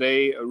section, so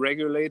they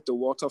regulate the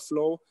water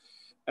flow.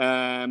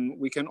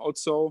 We can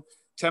also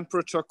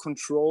temperature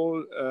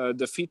control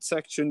the feed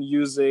section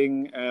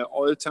using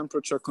oil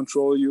temperature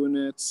control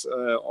units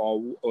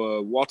or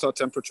water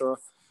temperature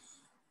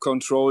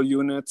control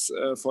units,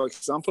 for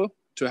example,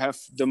 to have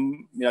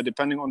them,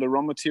 depending on the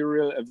raw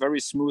material, a very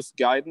smooth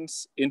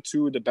guidance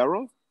into the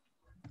barrel.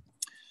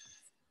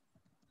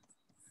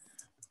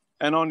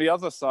 And on the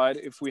other side,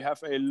 if we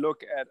have a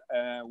look at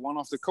one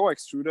of the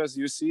co-extruders,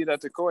 you see that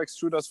the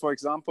co-extruders, for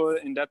example,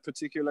 in that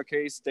particular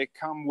case, they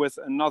come with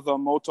another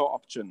motor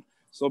option.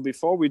 So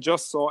before we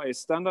just saw a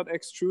standard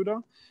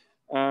extruder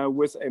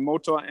with a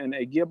motor and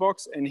a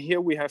gearbox, and here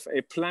we have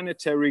a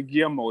planetary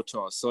gear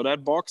motor. So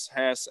that box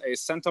has a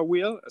center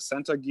wheel, a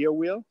center gear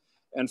wheel,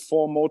 and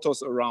 4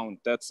 motors around.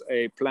 That's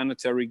a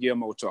planetary gear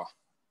motor.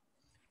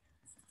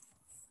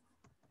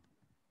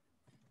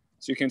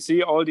 So you can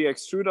see all the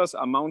extruders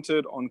are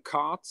mounted on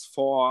carts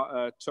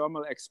for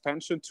thermal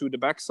expansion to the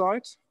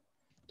backside.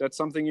 That's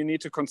something you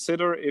need to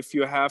consider if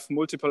you have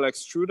multiple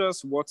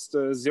extruders. What's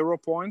the 0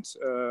 point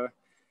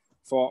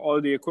for all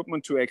the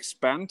equipment to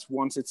expand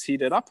once it's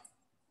heated up?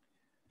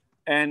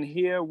 And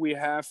here we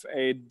have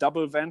a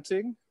double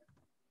venting.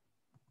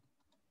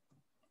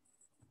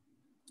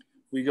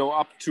 We go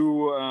up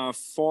to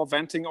 4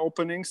 venting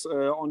openings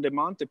on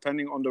demand,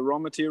 depending on the raw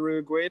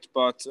material grade.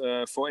 But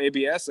for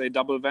ABS, a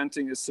double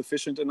venting is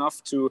sufficient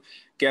enough to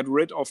get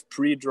rid of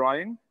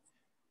pre-drying.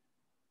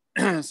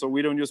 So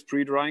we don't use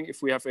pre-drying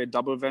if we have a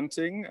double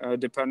venting,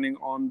 depending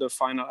on the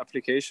final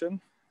application.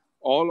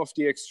 All of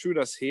the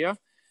extruders here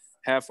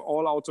have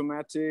all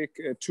automatic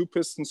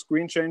 2-piston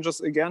screen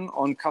changers again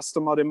on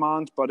customer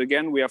demand. But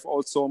again, we have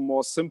also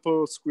more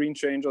simple screen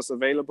changers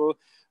available.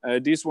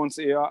 These ones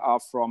here are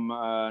from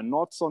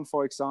Nordson,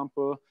 for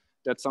example.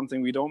 That's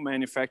something we don't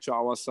manufacture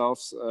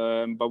ourselves,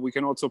 but we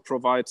can also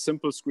provide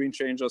simple screen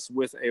changers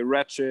with a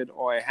ratchet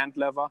or a hand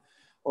lever,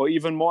 or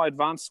even more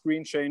advanced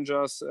screen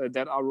changers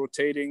that are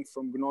rotating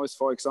from Gneuss,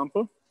 for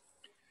example.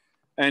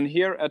 And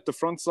here at the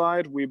front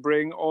side, we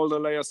bring all the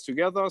layers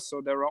together.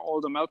 So there are all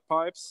the melt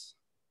pipes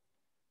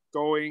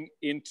going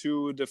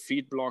into the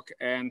feed block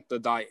and the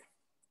die.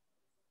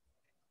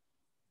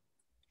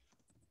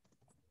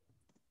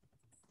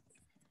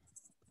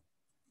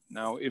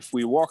 Now, if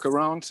we walk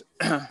around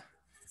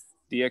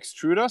the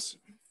extruders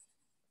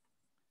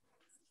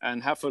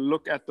and have a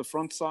look at the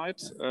front side,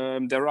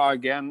 there are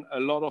again a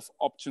lot of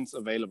options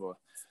available.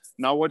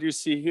 Now, what you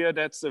see here,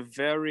 that's a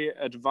very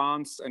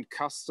advanced and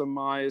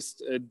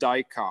customized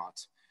die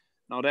cart.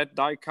 Now, that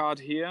die cart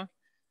here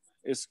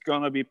is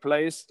going to be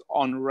placed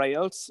on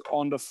rails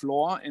on the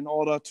floor in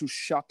order to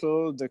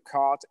shuttle the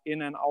cart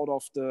in and out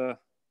of the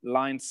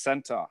line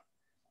center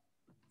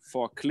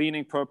for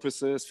cleaning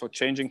purposes, for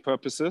changing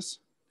purposes.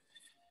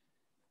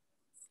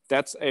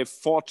 That's a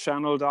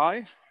 4-channel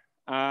die.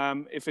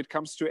 If it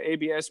comes to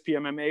ABS,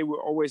 PMMA, we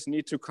always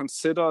need to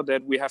consider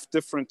that we have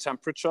different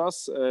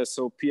temperatures.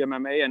 So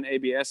PMMA and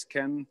ABS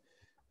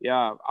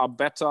are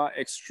better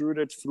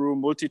extruded through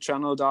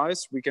multi-channel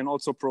dies. We can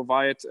also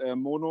provide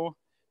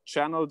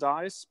mono-channel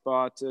dies,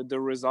 but the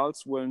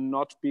results will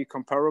not be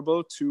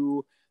comparable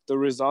to the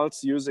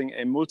results using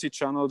a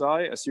multi-channel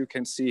die, as you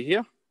can see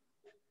here.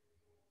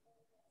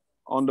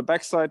 On the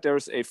backside,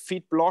 there's a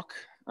feed block.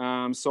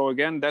 So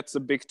again, that's a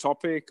big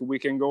topic. We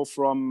can go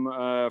from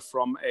a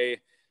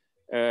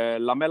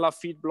lamella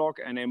feed block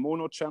and a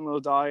mono-channel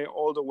die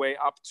all the way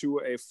up to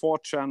a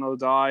 4-channel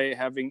die,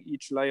 having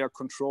each layer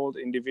controlled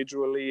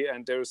individually,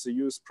 and there's a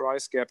use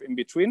price gap in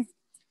between.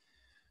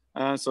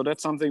 So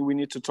that's something we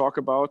need to talk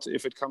about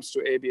if it comes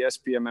to ABS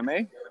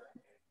PMMA.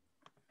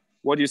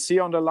 What you see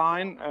on the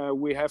line,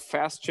 we have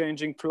fast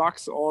changing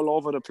plugs all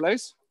over the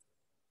place.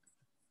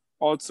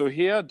 Also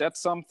here, that's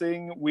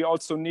something we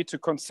also need to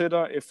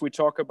consider if we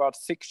talk about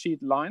thick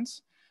sheet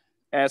lines,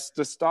 as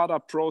the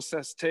startup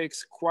process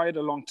takes quite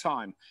a long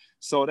time.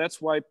 So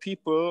that's why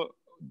people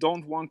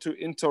don't want to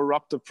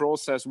interrupt the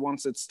process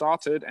once it's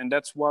started. And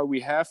that's why we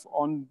have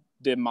on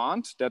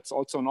demand, that's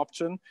also an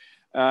option,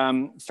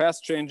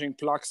 fast changing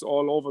plugs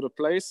all over the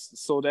place,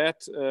 so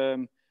that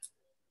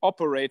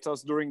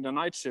operators during the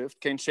night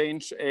shift can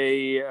change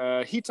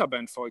a heater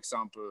band, for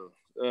example.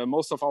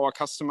 Most of our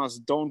customers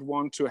don't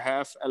want to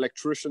have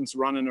electricians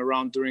running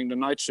around during the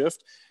night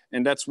shift,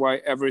 and that's why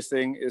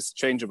everything is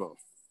changeable.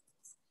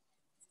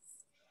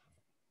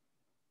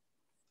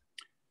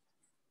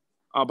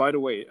 By the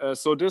way,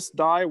 so this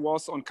die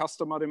was on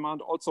customer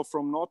demand also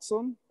from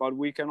Nordson, but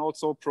we can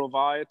also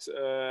provide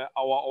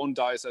our own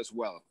dies as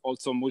well,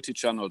 also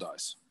multi-channel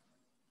dies.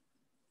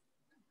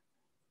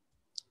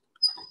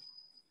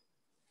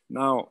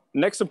 Now,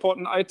 next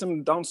important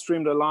item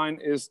downstream the line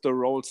is the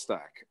roll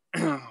stack,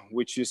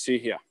 which you see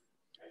here.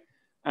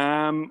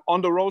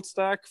 On the roll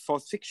stack for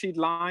thick sheet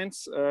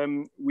lines,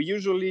 we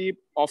usually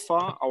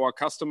offer our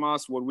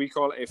customers what we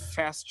call a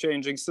fast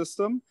changing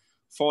system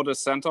for the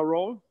center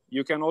roll.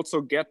 you can also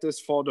get this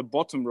for the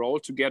bottom roll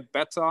to get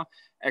better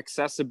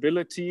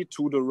accessibility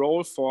to the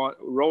roll for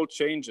roll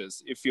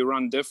changes if you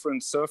run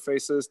different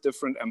surfaces,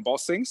 different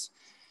embossings.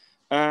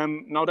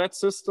 Now that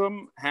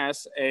system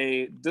has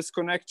a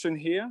disconnection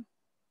here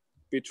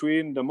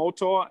between the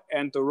motor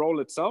and the roll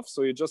itself.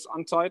 So you just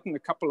untighten a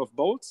couple of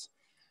bolts,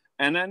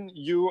 and then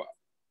you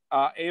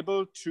are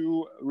able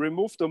to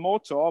remove the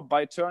motor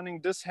by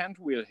turning this hand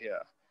wheel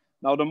here.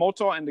 Now the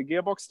motor and the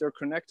gearbox, they're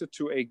connected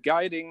to a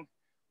guiding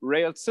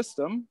rail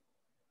system,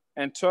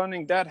 and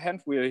turning that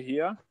hand wheel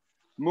here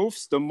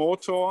moves the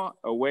motor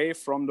away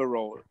from the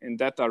roll in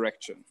that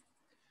direction.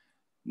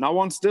 Now,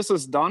 once this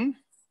is done,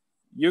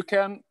 you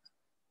can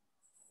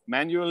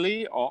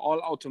manually or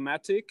all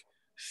automatic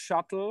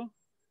shuttle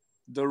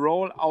the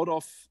roll out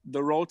of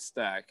the roll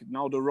stack.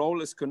 Now the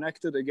roll is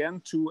connected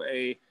again to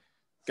a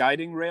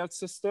guiding rail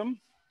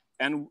system.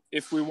 And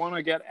if we want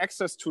to get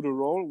access to the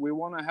roll, we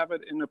want to have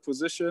it in a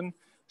position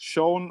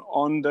shown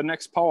on the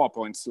next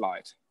PowerPoint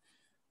slide.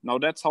 Now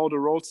that's how the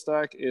roll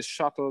stack is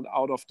shuttled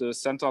out of the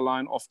center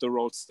line of the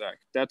roll stack.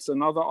 That's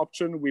another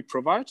option we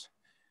provide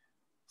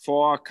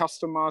for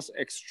customers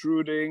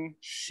extruding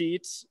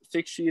sheets,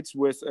 thick sheets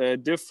with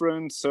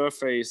different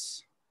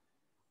surfaces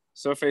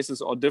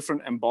or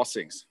different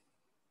embossings.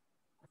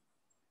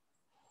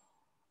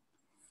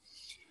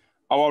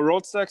 Our roll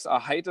stacks are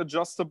height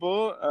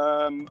adjustable,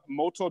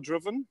 motor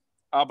driven.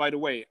 By the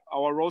way,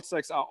 our roll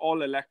stacks are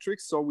all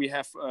electric. So we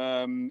have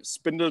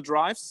spindle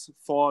drives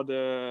for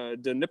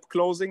the nip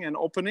closing and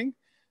opening.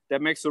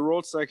 That makes the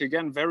roll stack,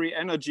 again, very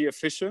energy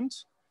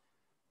efficient,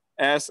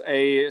 as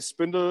a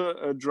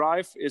spindle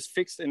drive is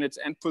fixed in its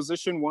end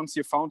position. Once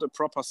you found a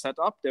proper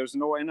setup, there's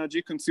no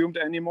energy consumed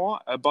anymore.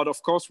 But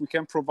of course, we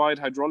can provide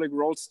hydraulic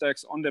roll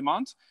stacks on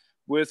demand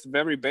with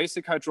very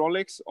basic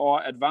hydraulics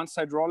or advanced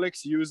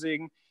hydraulics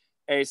using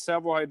a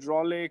servo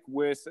hydraulic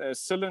with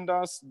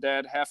cylinders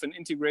that have an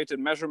integrated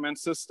measurement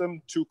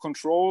system to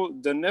control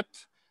the nip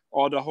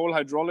or the whole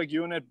hydraulic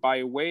unit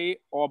by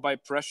weight or by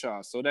pressure.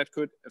 So that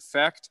could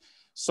affect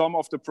some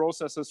of the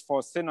processes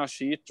for thinner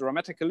sheet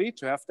dramatically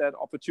to have that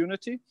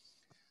opportunity.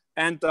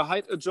 And the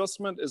height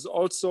adjustment is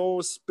also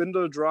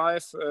spindle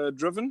drive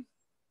driven.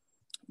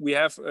 We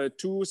have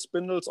 2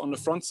 spindles on the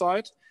front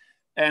side,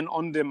 and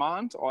on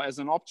demand, or as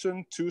an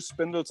option, 2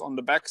 spindles on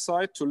the back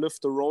side to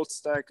lift the roll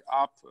stack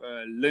up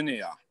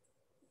linear.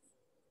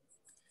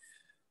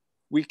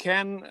 We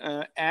can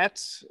add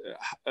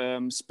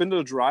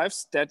spindle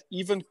drives that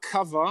even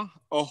cover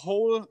a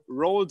whole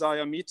roll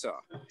diameter.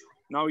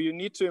 Now you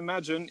need to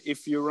imagine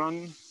if you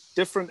run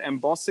different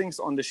embossings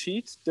on the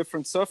sheet,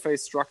 different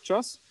surface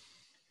structures.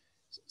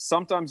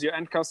 Sometimes your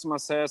end customer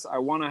says, I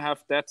want to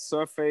have that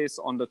surface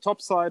on the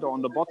top side or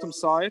on the bottom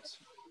side.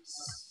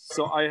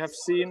 So I have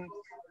seen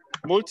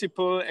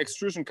multiple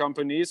extrusion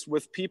companies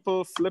with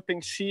people flipping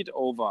sheet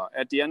over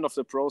at the end of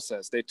the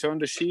process. They turn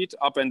the sheet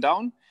up and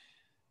down.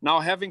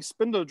 Now having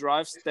spindle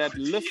drives that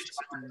lift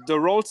the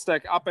roll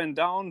stack up and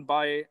down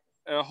by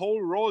a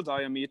whole roll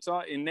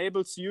diameter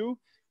enables you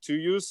to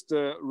use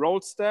the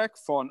roll stack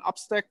for an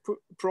upstack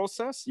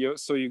process.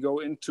 So you go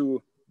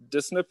into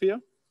this nip here,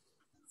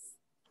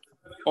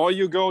 or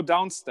you go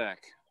down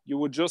stack. You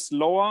would just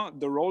lower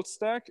the roll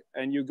stack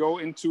and you go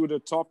into the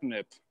top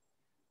nip,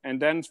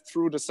 and then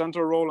through the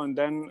center roll, and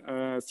then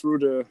through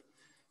the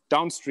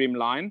downstream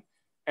line,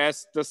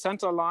 as the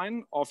center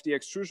line of the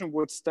extrusion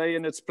would stay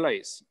in its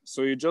place.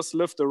 So you just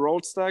lift the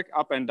roll stack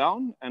up and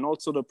down, and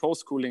also the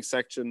post-cooling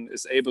section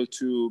is able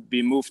to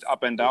be moved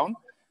up and down.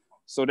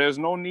 So there's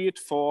no need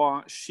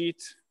for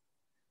sheet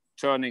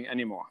turning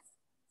anymore.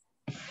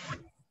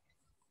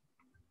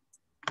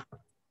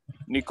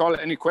 Nicole,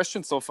 any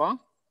questions so far?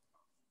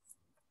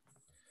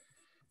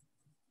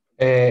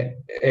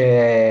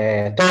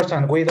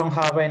 Thorsten, we don't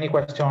have any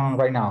question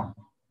right now.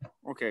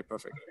 Okay,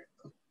 perfect.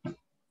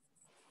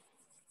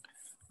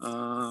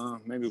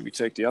 Maybe we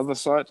take the other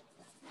side.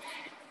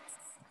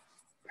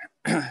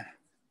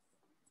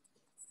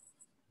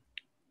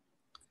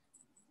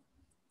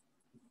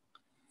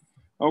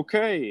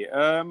 Okay,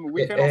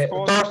 we can of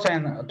course.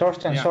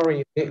 Thorsten, yeah.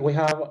 Sorry, we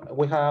have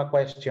a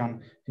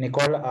question.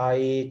 Nicole,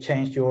 I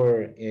changed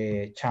your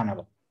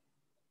channel.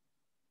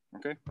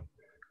 Okay.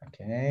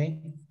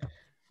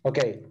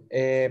 Okay.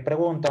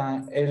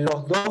 Pregunta,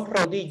 ¿los dos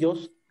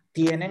rodillos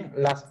tienen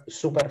las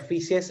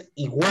superficies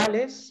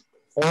iguales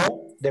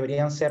o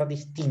deberían ser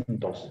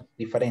distintos,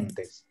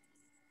 diferentes?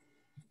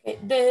 Okay.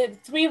 The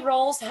 3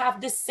 rolls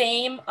have the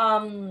same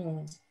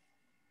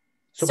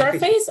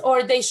surface,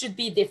 or they should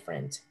be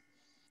different?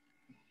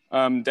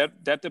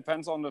 That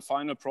depends on the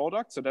final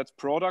product. So that's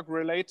product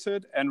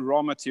related and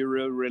raw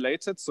material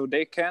related. So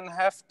they can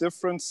have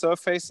different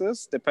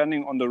surfaces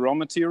depending on the raw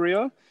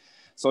material.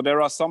 So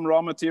there are some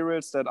raw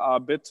materials that are a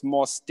bit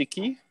more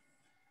sticky.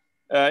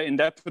 In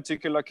that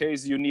particular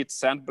case, you need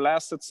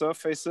sandblasted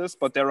surfaces,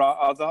 but there are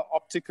other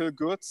optical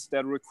goods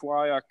that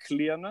require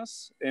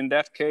clearness. In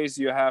that case,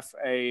 you have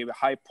a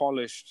high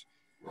polished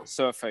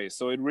surface.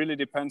 So it really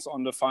depends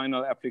on the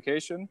final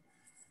application,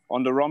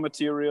 on the raw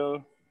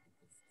material.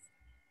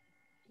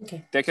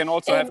 Okay. They can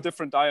also have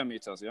different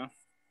diameters, yeah?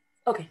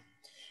 Ok.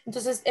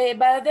 Entonces,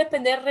 va a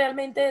depender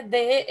realmente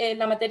de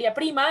la materia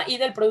prima y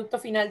del producto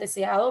final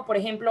deseado. Por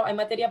ejemplo, hay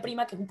materia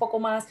prima que es un poco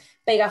más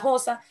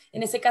pegajosa.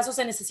 En ese caso,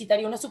 se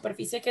necesitaría una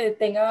superficie que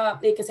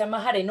que sea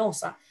más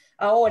arenosa.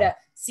 Ahora,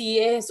 si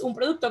es un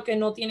producto que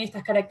no tiene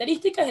estas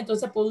características,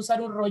 entonces puedo usar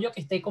un rollo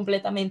que esté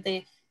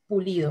completamente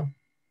pulido.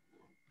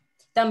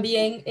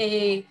 También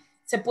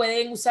se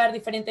pueden usar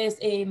diferentes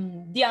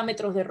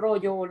diámetros de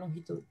rollo o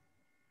longitud.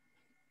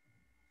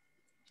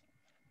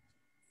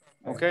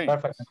 Okay.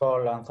 Perfect,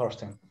 Nicole and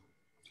Thorsten.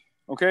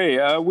 Okay,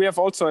 we have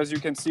also, as you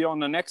can see on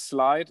the next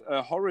slide,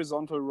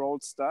 horizontal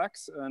rolled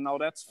stacks. Now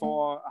that's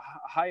for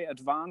high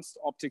advanced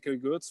optical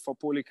goods, for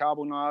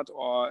polycarbonate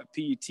or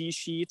PET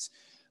sheet,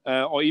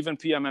 or even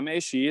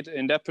PMMA sheet.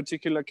 In that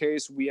particular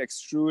case, we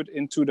extrude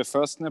into the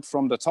first snip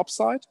from the top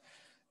side,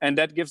 and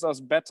that gives us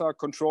better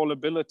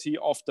controllability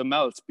of the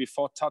melt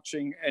before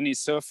touching any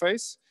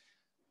surface.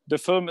 The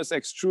film is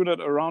extruded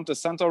around the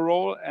center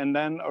roll and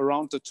then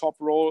around the top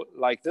roll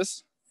like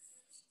this.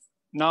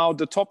 Now,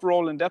 the top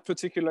roll in that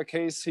particular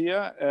case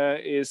here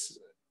is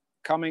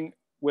coming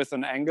with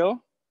an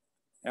angle.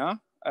 Yeah?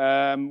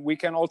 We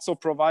can also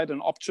provide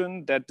an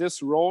option that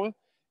this roll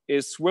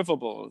is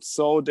swivelable.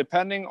 So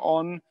depending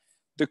on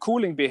the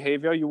cooling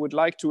behavior you would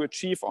like to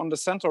achieve on the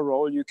center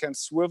roll, you can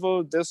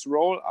swivel this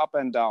roll up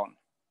and down.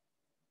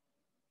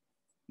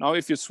 Now,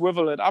 if you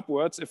swivel it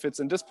upwards, if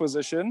it's in this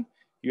position,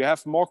 you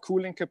have more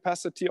cooling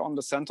capacity on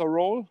the center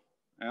roll.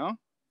 Yeah?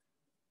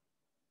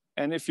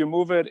 And if you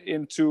move it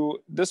into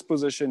this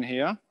position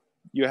here,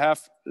 you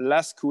have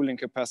less cooling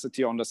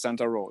capacity on the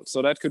center roll.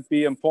 So that could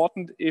be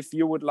important if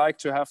you would like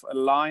to have a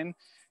line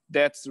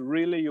that's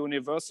really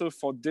universal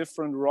for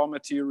different raw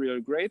material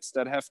grades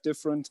that have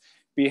different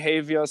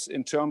behaviors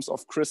in terms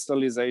of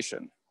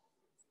crystallization.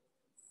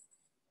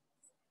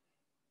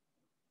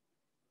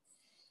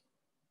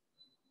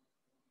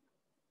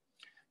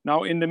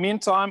 Now, in the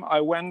meantime,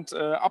 I went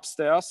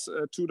upstairs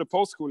to the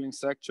post-cooling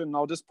section.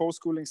 Now, this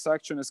post-cooling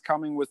section is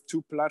coming with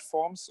two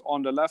platforms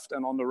on the left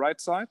and on the right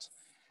side.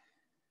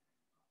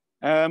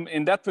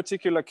 In that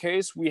particular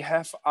case, we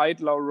have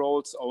idler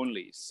rolls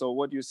only. So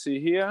what you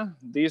see here,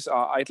 these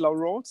are idler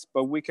rolls,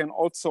 but we can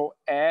also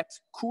add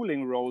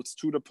cooling rolls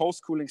to the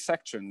post-cooling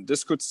section.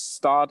 This could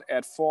start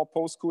at 4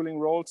 post-cooling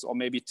rolls or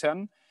maybe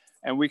 10.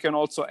 And we can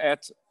also add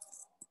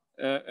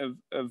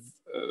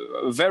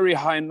a very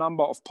high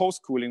number of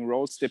post-cooling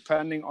rolls,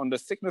 depending on the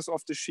thickness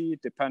of the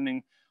sheet,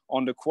 depending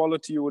on the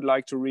quality you would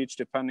like to reach,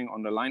 depending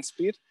on the line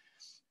speed.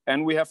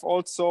 And we have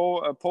also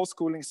a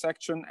post-cooling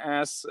section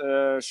as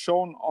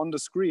shown on the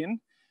screen.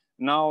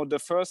 Now, the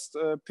first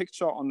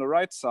picture on the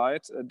right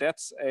side,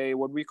 that's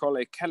what we call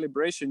a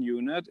calibration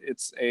unit.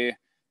 It's a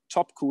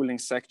top cooling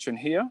section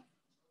here.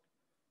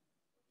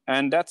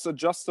 And that's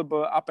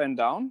adjustable up and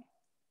down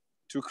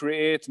to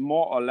create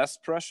more or less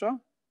pressure.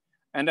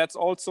 And that's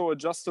also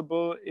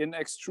adjustable in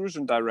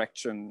extrusion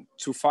direction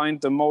to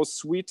find the most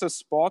sweetest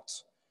spot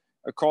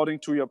according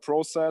to your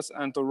process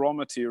and the raw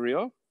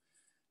material.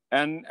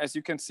 And as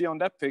you can see on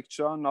that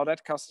picture, now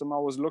that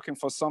customer was looking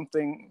for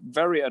something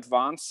very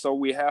advanced. So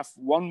we have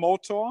one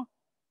motor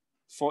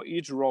for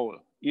each roll.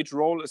 Each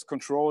roll is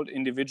controlled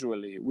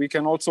individually. We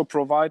can also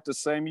provide the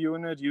same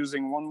unit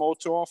using one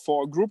motor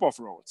for a group of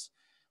rolls.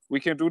 We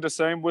can do the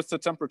same with the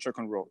temperature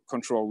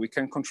control. We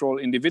can control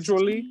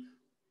individually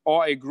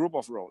or a group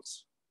of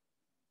rolls.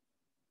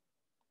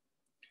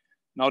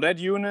 Now that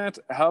unit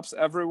helps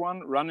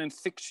everyone run in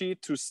thick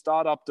sheet to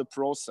start up the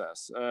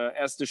process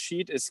as the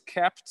sheet is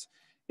kept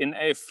in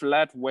a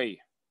flat way.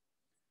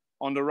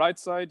 On the right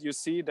side, you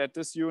see that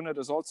this unit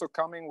is also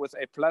coming with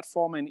a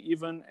platform and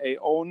even a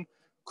own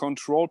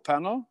control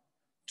panel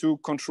to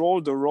control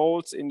the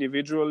rolls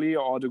individually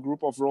or the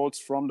group of rolls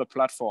from the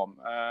platform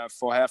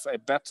for have a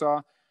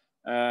better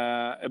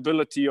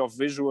ability of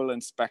visual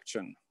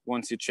inspection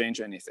once you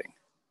change anything.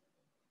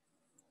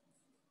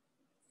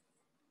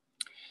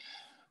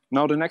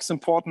 Now, the next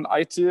important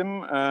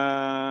item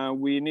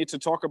we need to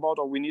talk about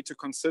or we need to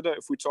consider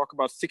if we talk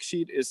about thick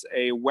sheet is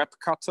a web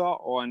cutter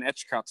or an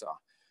edge cutter.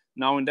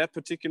 Now, in that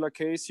particular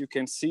case, you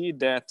can see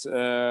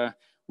that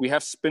we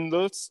have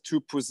spindles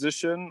to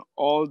position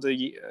all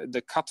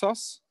the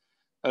cutters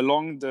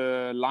along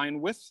the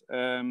line width.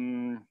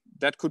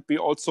 That could be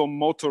also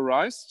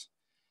motorized.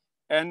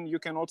 And you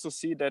can also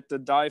see that the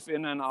dive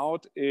in and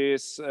out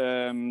is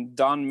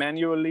done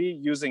manually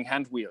using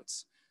hand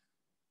wheels.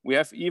 We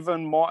have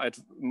even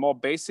more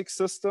basic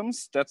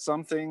systems. That's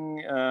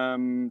something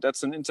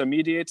that's an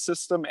intermediate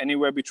system,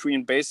 anywhere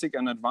between basic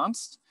and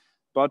advanced.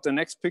 But the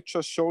next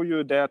pictures show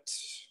you that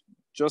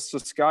just the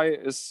sky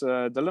is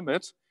the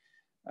limit.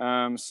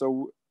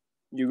 So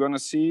you're gonna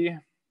see,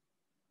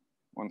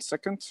 one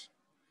second.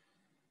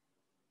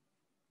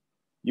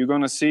 You're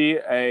gonna see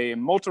a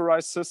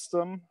motorized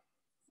system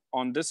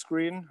on this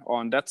screen or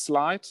on that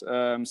slide.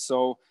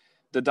 So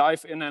the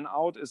dive in and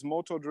out is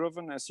motor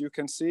driven, as you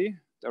can see.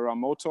 There are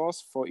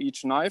motors for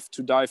each knife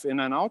to dive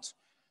in and out.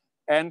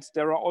 And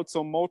there are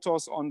also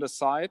motors on the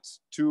side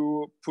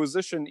to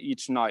position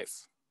each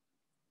knife.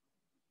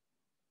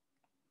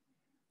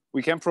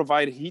 We can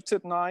provide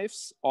heated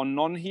knives or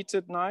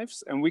non-heated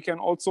knives, and we can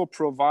also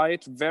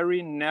provide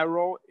very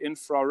narrow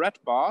infrared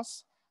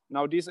bars.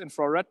 Now these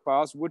infrared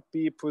bars would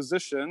be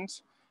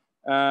positioned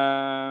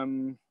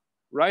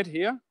right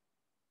here,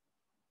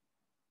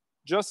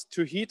 just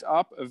to heat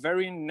up a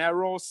very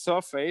narrow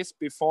surface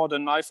before the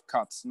knife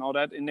cuts. Now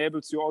that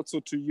enables you also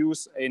to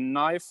use a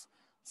knife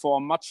for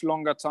a much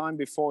longer time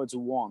before it's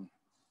worn.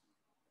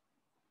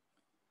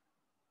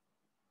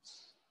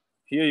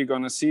 Here you're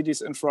gonna see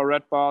these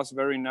infrared bars,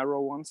 very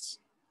narrow ones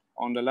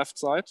on the left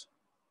side.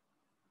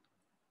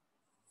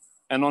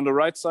 And on the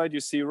right side, you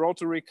see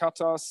rotary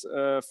cutters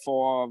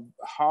for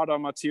harder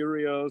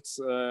materials,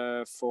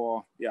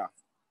 for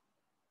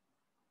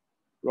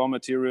raw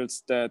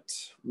materials that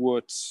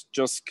would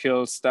just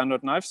kill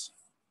standard knives.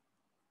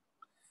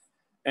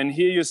 And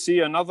here you see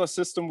another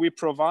system we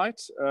provide.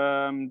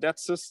 That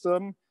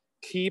system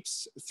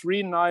keeps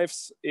 3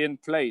 knives in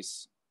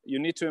place. You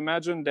need to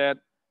imagine that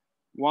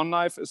one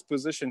knife is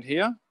positioned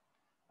here,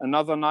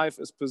 another knife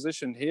is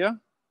positioned here,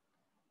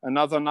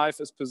 another knife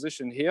is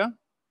positioned here,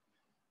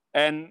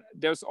 and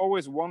there's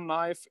always one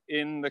knife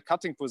in the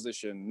cutting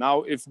position.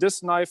 Now, if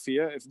this knife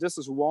here, if this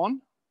is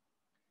worn,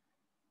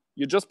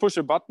 you just push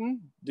a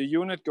button, the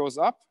unit goes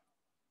up,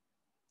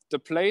 the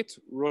plate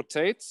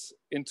rotates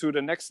into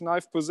the next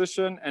knife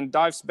position and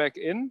dives back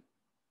in,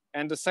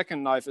 and the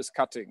second knife is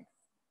cutting.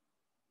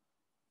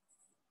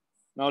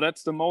 Now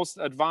that's the most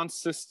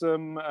advanced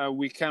system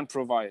we can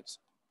provide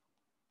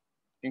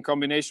in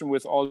combination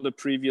with all the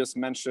previous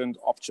mentioned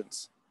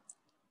options.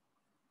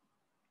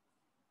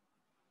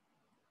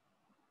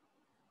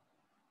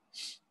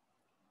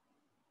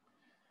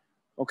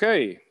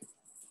 Okay,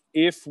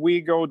 if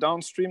we go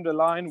downstream the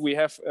line, we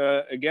have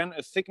again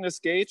a thickness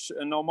gauge.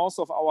 Now most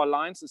of our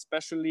lines,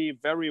 especially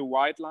very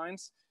wide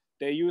lines,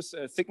 they use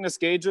thickness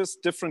gauges,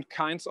 different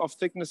kinds of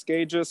thickness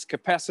gauges,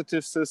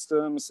 capacitive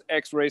systems,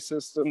 X-ray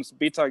systems,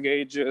 beta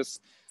gauges.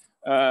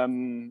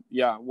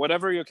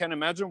 Whatever you can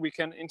imagine, we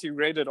can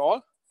integrate it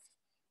all.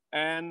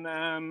 And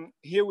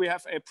here we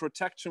have a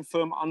protection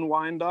film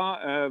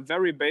unwinder, a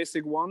very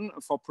basic one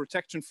for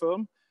protection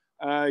film,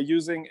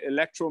 using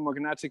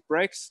electromagnetic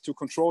brakes to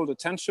control the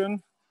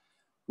tension.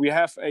 We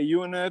have a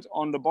unit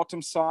on the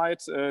bottom side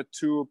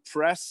to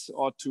press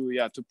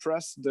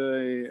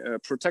the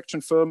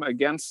protection film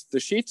against the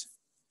sheet.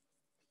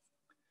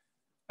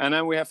 And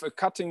then we have a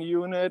cutting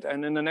unit,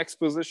 and in the next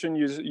position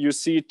you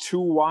see 2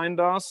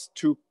 winders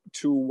to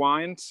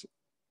wind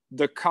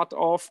the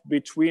cutoff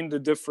between the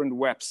different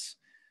webs.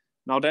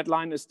 Now that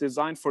line is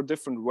designed for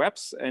different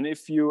webs, and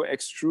if you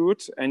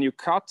extrude and you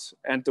cut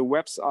and the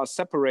webs are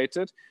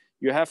separated,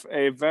 you have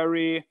a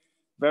very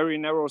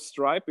narrow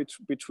stripe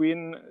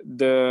between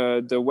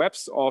the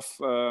webs of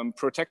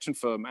protection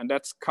film, and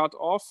that's cut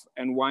off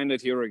and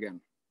winded here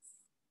again.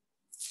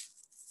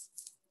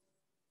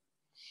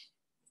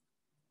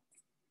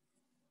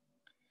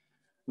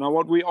 Now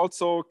what we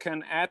also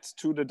can add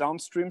to the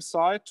downstream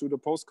side, to the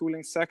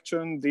post-cooling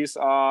section, these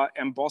are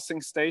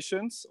embossing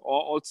stations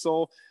or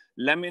also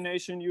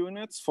lamination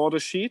units for the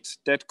sheet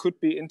that could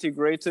be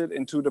integrated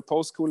into the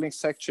post-cooling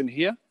section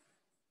here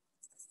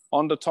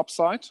on the top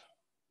side.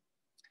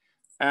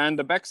 And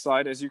the back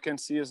side, as you can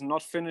see, is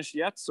not finished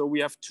yet. So we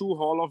have 2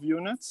 Hall-off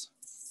units.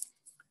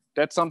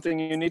 That's something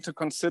you need to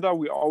consider.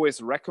 We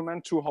always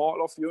recommend 2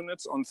 Hall-off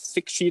units on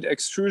thick sheet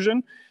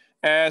extrusion,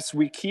 as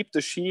we keep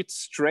the sheet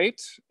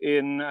straight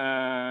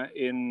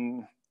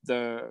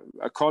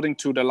according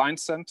to the line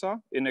center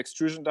in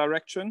extrusion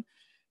direction.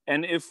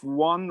 And if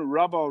one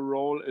rubber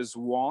roll is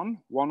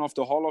worn, one of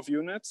the Hall-off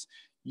units,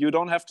 you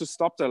don't have to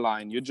stop the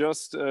line. You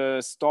just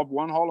stop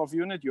one Hall-off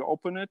unit, you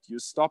open it, you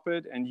stop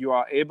it, and you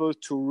are able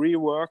to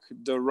rework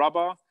the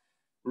rubber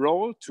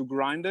roll to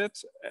grind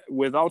it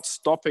without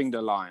stopping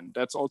the line.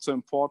 That's also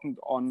important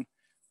on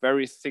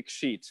very thick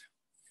sheet.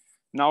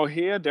 Now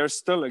here, there's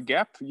still a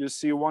gap. You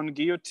see one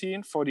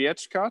guillotine for the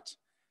edge cut,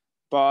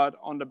 but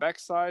on the back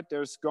side,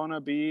 there's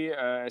gonna be,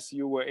 as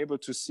you were able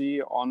to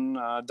see on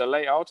the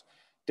layout,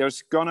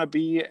 there's gonna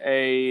be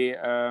a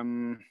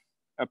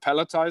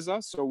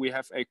pelletizer. So we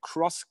have a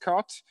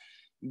cross-cut,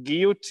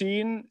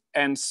 guillotine,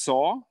 and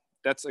saw.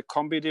 That's a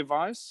combi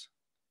device.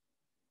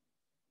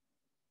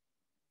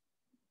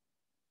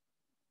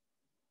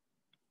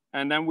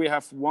 And then we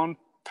have one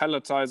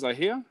pelletizer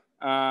here.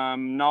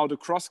 Now the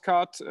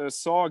cross-cut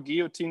saw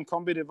guillotine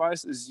combi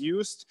device is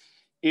used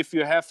if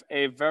you have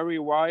a very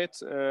wide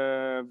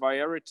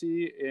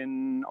variety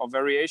or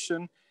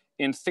variation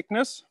in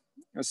thickness.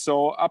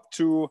 So up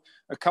to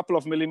a couple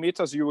of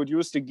millimeters, you would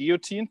use the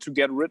guillotine to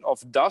get rid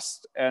of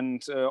dust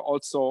and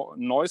also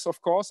noise,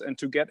 of course, and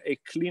to get a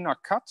cleaner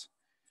cut.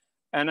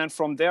 And then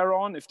from there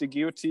on, if the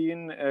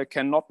guillotine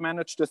cannot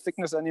manage the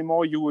thickness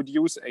anymore, you would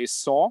use a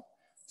saw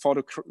for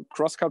the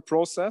crosscut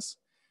process.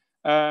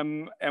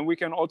 And we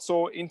can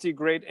also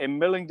integrate a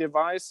milling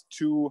device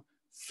to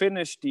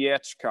finish the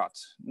edge cut.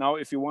 Now,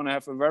 if you want to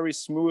have a very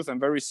smooth and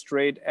very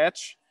straight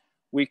edge,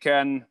 we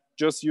can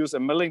just use a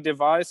milling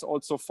device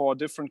also for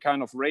different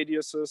kind of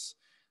radiuses.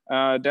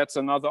 That's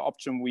another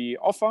option we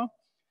offer.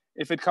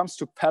 If it comes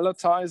to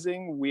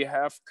palletizing, we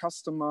have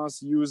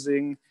customers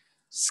using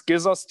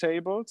scissors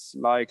tables,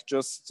 like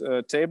just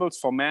tables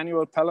for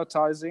manual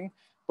palletizing,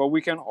 but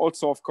we can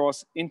also, of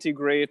course,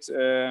 integrate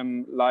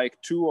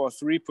like 2 or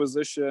 3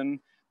 position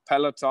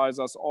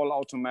palletizers, all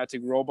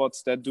automatic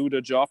robots that do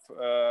the job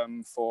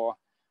for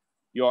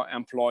your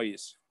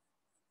employees.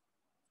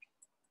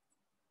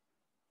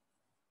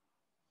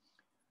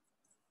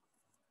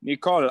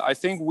 Nicole, I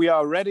think we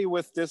are ready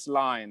with this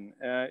line.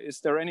 Is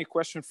there any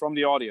question from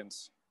the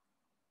audience?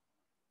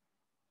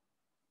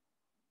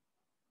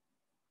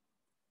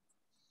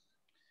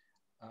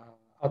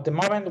 At the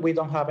moment, we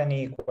don't have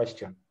any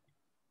question.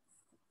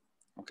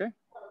 Okay.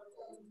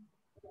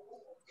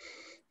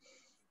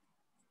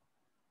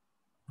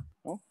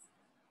 Oh.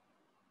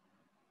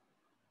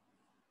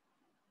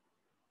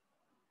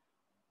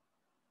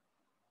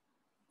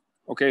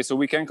 Okay, so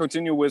we can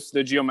continue with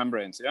the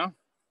geomembranes, yeah?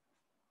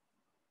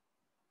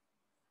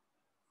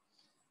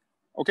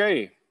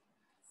 Okay.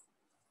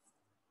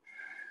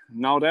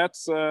 Now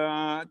that's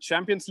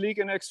Champions League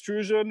in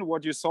extrusion.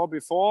 What you saw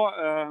before,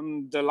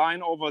 the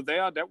line over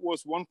there, that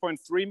was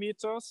 1.3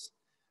 meters.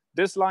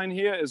 This line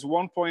here is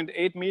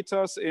 1.8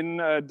 meters in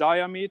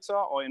diameter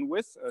or in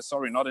width.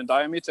 Sorry, not in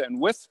diameter, in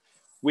width.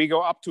 We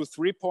go up to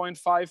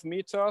 3.5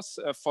 meters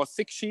for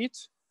thick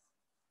sheet.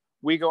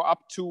 We go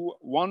up to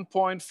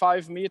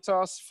 1.5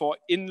 meters for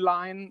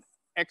inline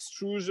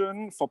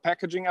extrusion for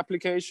packaging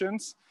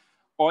applications,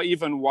 or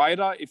even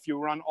wider if you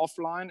run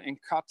offline and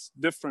cut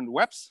different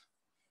webs.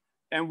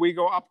 And we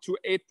go up to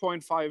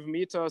 8.5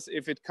 meters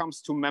if it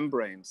comes to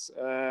membranes.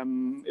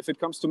 If it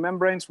comes to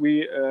membranes,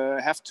 we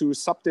have to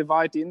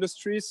subdivide the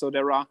industry. So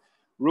there are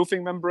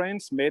roofing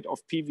membranes made of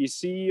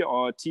PVC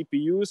or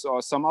TPUs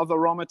or some other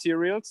raw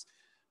materials.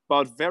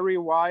 But very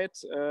wide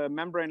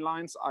membrane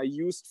lines are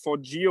used for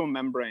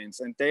geomembranes.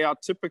 And they are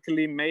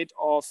typically made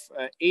of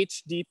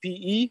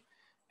HDPE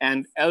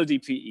and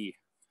LDPE.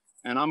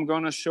 And I'm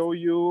going to show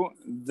you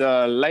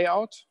the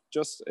layout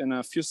just in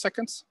a few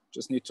seconds.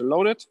 Just need to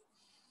load it.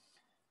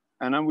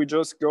 And then we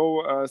just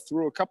go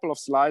through a couple of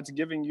slides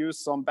giving you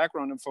some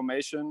background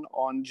information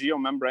on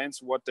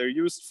geomembranes, what they're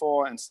used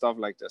for and stuff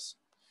like this.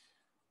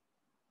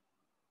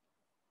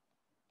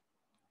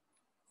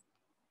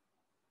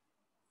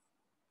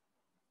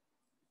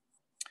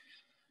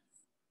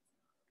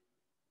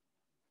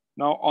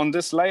 Now on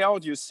this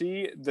layout, you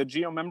see the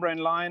geomembrane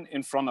line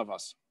in front of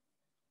us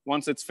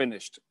once it's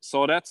finished.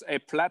 So that's a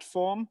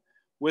platform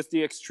with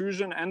the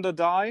extrusion and the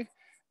die.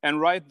 And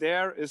right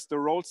there is the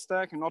roll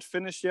stack, not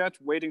finished yet,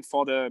 waiting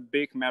for the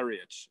big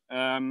marriage.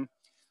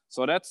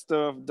 So that's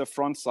the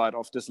front side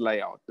of this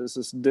layout. This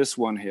is this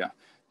one here.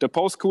 The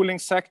post-cooling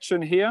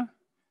section here,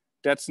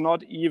 that's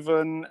not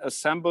even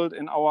assembled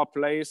in our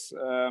place.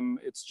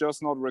 It's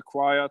just not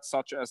required,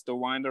 such as the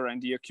winder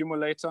and the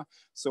accumulator.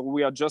 So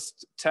we are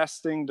just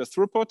testing the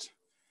throughput,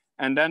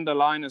 and then the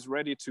line is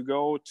ready to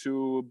go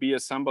to be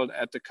assembled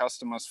at the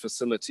customer's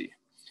facility.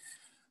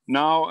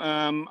 Now,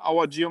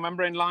 our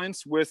geomembrane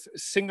lines with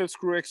single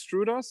screw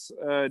extruders,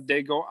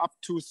 they go up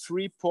to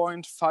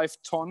 3.5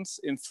 tons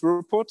in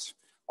throughput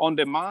on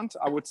demand.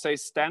 I would say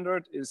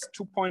standard is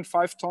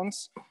 2.5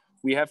 tons.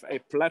 We have a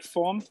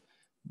platform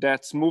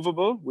that's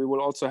movable. We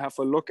will also have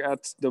a look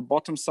at the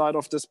bottom side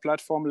of this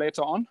platform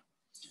later on.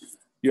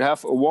 You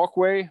have a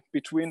walkway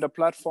between the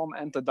platform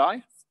and the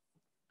die.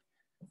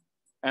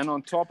 And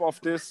on top of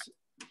this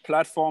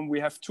platform, we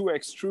have 2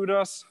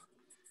 extruders.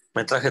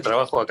 Me traje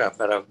trabajo acá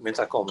para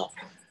mientras como.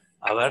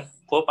 A ver,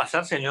 ¿puedo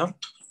pasar, señor?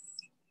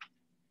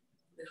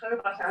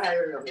 Déjalo pasar a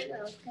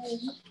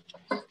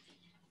él.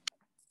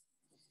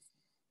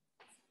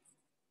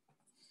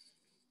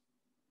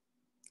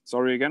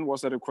 Sorry again, was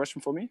that a question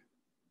for me?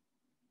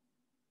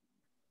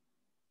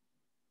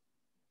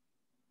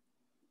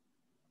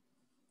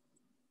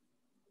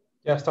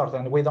 Yes,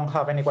 Thorsten, we don't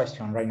have any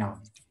question right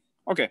now.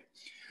 Okay.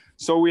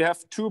 So we have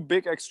 2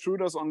 big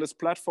extruders on this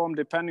platform.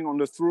 Depending on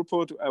the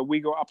throughput, we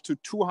go up to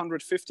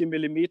 250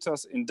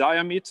 millimeters in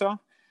diameter.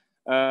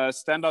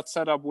 Standard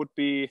setup would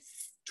be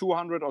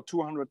 200 or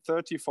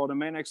 230 for the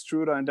main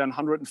extruder, and then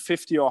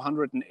 150 or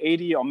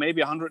 180 or maybe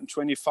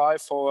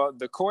 125 for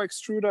the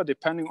co-extruder,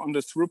 depending on the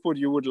throughput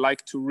you would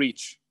like to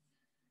reach.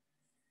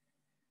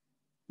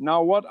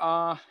 Now, what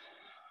are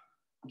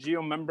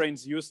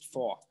geomembranes used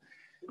for?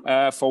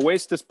 For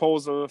waste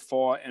disposal,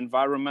 for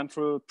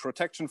environmental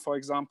protection, for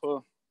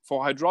example,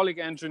 for hydraulic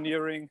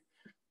engineering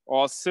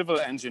or civil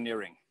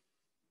engineering.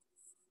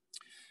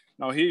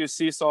 Now here you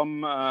see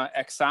some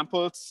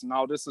examples.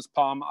 Now this is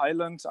Palm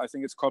Island. I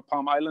think it's called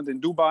Palm Island in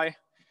Dubai.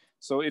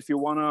 So if you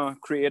want to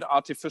create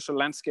artificial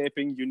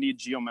landscaping, you need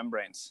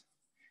geomembranes.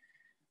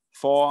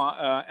 For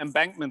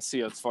embankment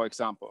seals, for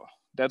example,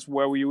 that's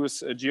where we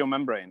use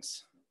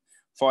geomembranes.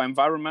 For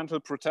environmental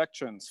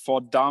protections,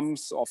 for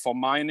dams or for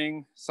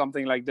mining,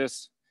 something like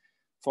this.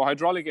 For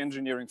hydraulic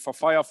engineering, for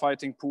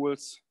firefighting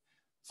pools,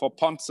 for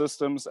pump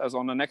systems, as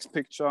on the next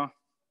picture,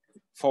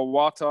 for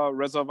water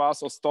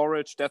reservoirs or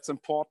storage. That's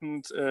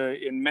important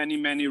in many,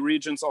 many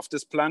regions of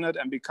this planet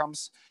and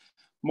becomes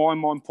more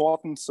and more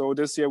important. So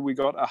this year we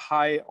got a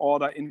high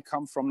order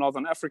income from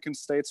Northern African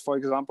states, for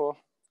example,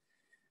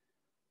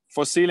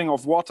 for sealing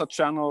of water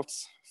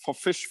channels, for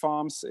fish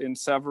farms in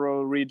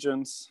several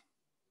regions,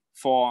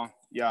 for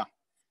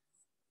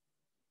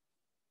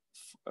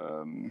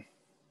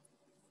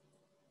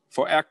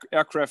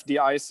aircraft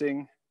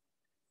de-icing,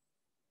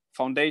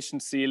 foundation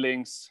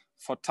sealings,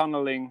 for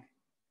tunneling.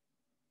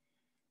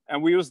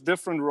 And we use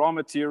different raw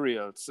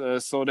materials,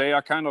 so they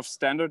are kind of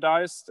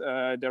standardized.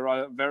 There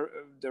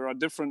are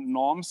different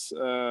norms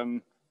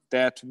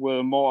that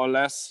will more or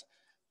less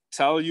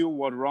tell you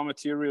what raw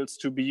materials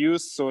to be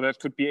used. So that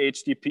could be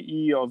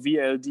HDPE or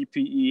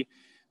VLDPE,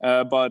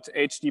 but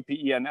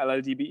HDPE and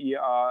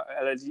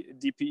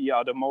LLDPE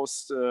are the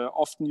most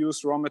often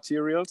used raw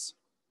materials.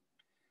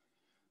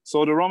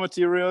 So the raw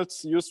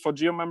materials used for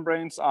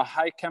geomembranes are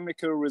high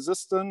chemical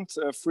resistant,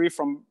 free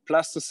from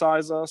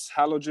plasticizers,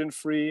 halogen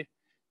free.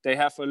 They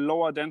have a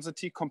lower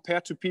density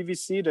compared to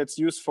PVC that's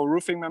used for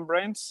roofing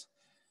membranes.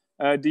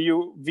 The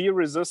UV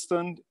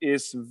resistant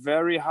is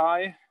very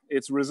high.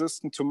 It's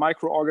resistant to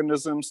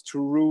microorganisms, to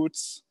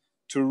roots,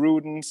 to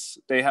rodents.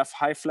 They have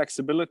high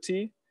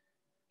flexibility,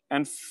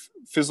 and they're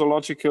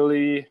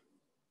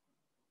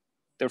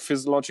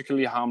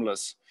physiologically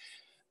harmless.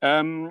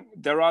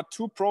 There are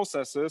two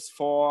processes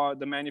for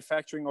the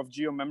manufacturing of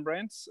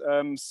geomembranes.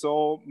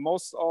 So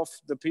most of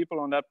the people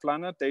on that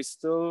planet, they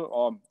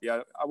still,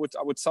 I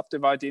would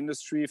subdivide the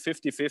industry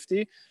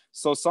 50-50.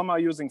 So some are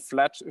using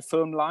flat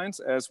film lines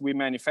as we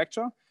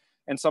manufacture,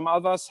 and some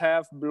others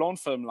have blown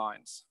film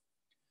lines.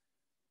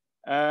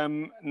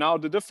 Now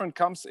the difference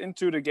comes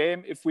into the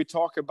game if we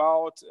talk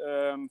about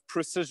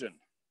precision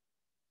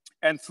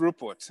and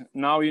throughput.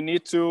 Now you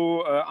need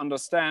to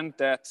understand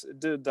that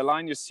the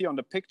line you see on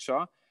the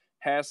picture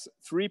has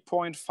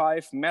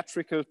 3.5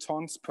 metrical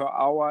tons per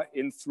hour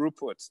in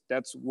throughput.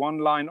 That's one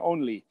line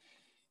only.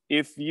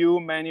 If you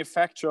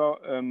manufacture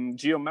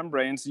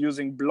geomembranes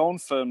using blown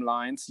film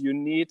lines, you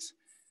need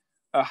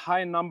a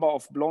high number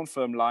of blown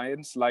film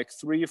lines, like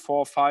 3,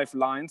 4, 5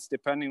 lines,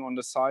 depending on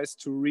the size,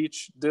 to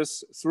reach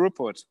this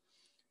throughput.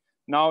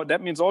 Now,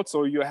 that means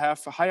also you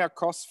have higher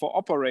costs for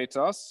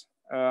operators,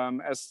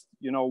 as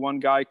you know, one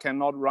guy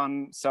cannot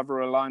run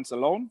several lines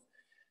alone.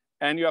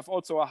 And you have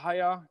also a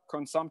higher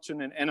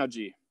consumption in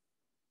energy.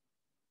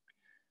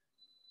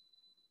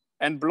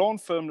 And blown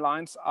film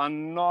lines are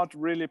not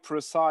really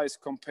precise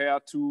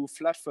compared to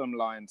flat film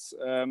lines.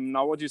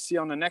 Now what you see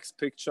on the next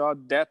picture,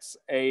 that's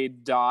a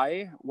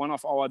die, one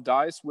of our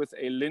dies with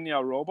a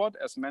linear robot,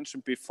 as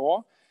mentioned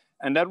before.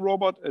 And that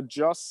robot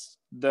adjusts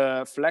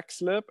the flex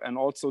slip and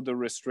also the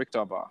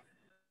restrictor bar.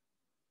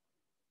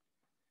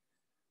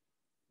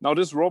 Now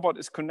this robot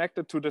is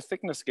connected to the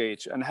thickness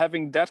gauge, and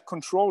having that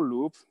control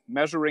loop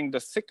measuring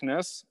the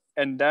thickness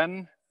and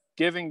then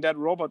giving that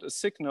robot a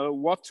signal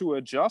what to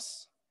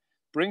adjust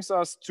brings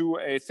us to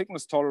a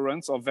thickness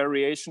tolerance or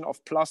variation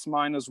of plus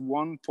minus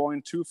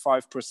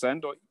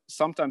 1.25%, or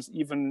sometimes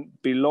even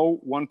below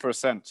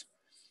 1%.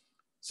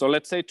 So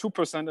let's say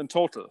 2% in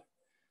total.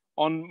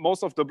 On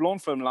most of the blown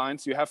film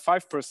lines, you have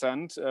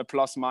 5%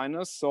 plus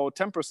minus, so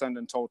 10%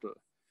 in total.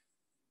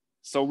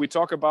 So we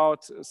talk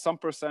about some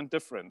percent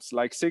difference,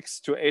 like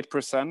 6 to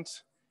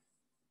 8%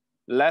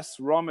 less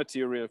raw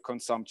material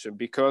consumption,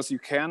 because you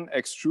can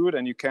extrude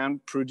and you can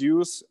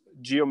produce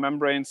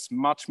geomembranes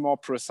much more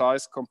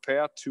precise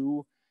compared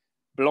to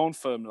blown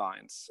film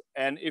lines.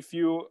 And if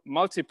you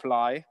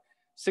multiply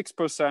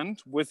 6%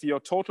 with your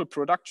total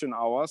production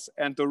hours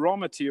and the raw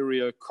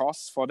material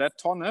costs for that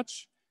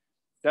tonnage,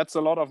 that's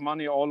a lot of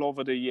money all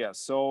over the year.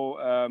 So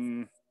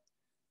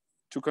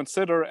to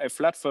consider a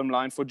flat film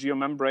line for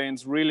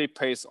geomembranes really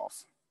pays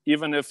off,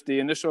 even if the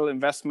initial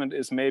investment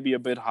is maybe a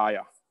bit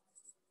higher.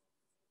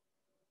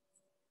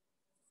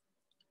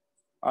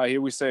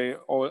 Here we say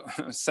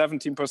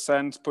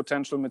 17%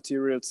 potential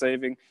material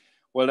saving.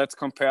 Well, let's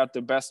compare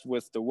the best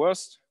with the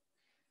worst.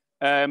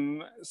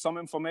 Some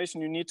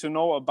information you need to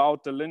know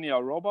about the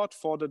linear robot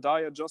for the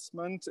die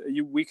adjustment.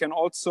 We can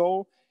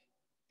also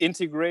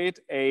integrate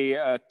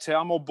a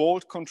thermo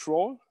bolt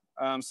control.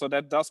 So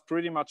that does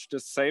pretty much the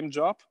same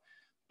job,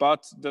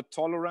 but the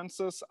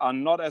tolerances are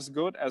not as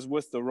good as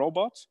with the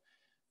robot.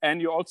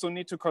 And you also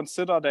need to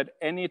consider that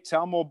any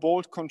thermo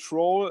bolt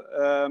control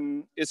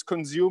is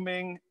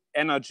consuming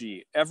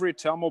energy. Every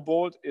thermo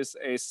bolt is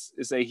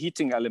a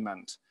heating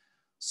element.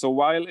 So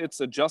while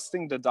it's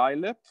adjusting the die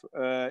lip,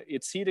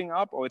 it's heating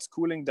up or it's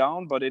cooling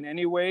down, but in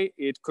any way,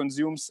 it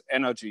consumes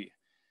energy.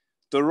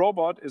 The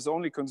robot is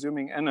only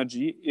consuming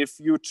energy if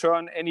you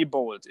turn any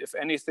bolt, if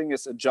anything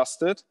is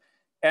adjusted,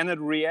 and it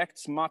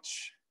reacts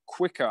much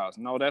quicker.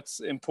 Now that's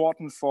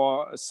important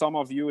for some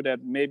of you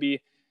that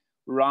maybe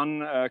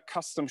run a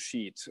custom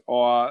sheet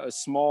or a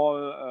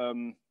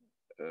small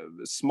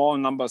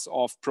numbers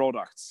of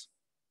products.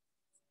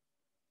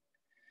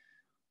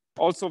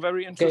 Also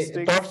very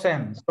interesting. Okay,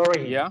 Thorsten,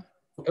 sorry. Yeah.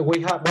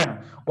 We have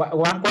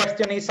one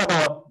question is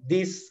about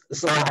this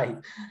slide.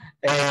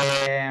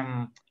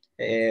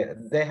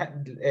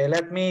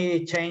 Let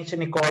me change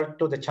Nicole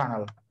to the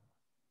channel.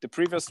 The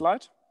previous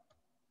slide?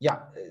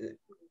 Yeah.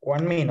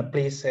 One minute,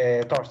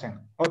 please,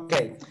 Thorsten. Ok.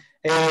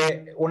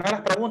 Una de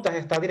las preguntas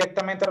está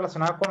directamente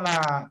relacionada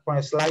con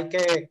el slide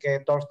que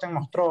Thorsten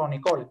mostró,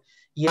 Nicole,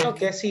 y es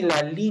que si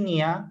la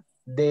línea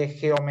de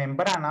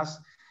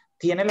geomembranas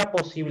tiene la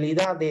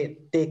posibilidad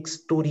de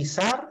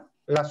texturizar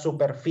la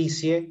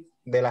superficie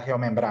de la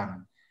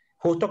geomembrana.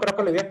 Justo creo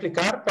que le voy a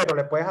explicar, pero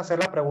le puedes hacer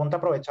la pregunta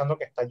aprovechando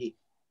que está allí.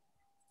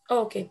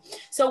 Okay,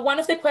 so one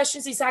of the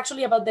questions is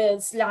actually about the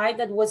slide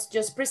that was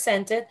just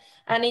presented,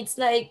 and it's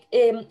like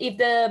if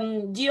the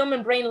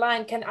geomembrane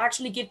line can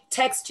actually give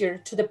texture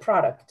to the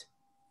product.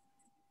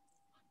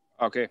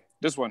 Okay,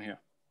 this one here.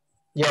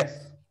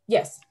 Yes.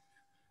 Yes.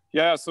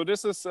 Yeah, so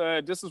this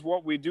is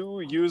what we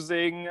do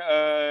using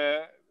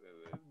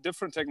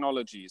different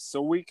technologies.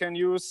 So we can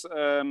use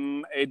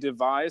a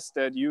device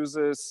that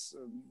uses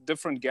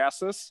different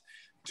gases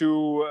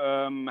to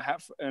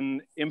have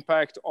an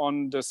impact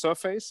on the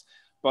surface.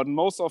 But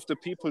most of the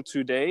people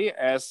today,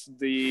 as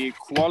the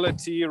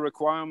quality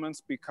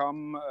requirements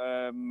become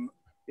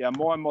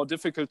more and more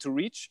difficult to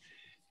reach,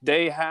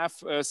 they have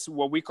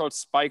what we call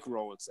spike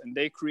rolls, and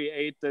they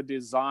create the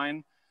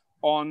design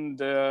on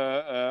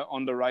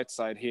the right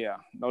side here.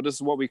 Now this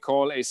is what we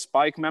call a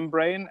spike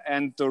membrane,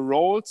 and the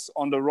rolls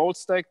on the roll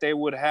stack, they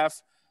would have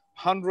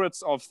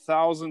hundreds of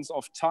thousands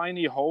of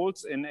tiny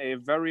holes in a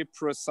very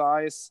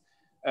precise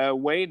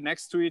way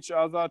next to each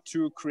other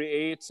to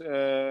create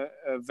a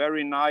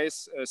very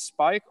nice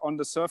spike on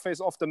the surface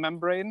of the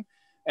membrane,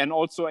 and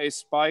also a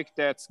spike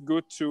that's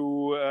good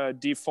to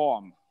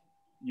deform.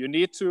 You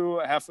need to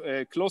have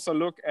a closer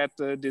look at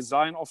the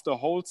design of the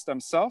holes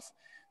themselves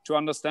to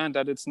understand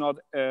that it's not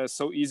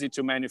so easy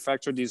to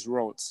manufacture these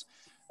rolls.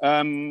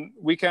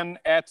 We can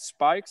add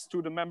spikes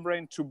to the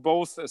membrane to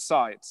both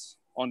sides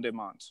on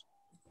demand.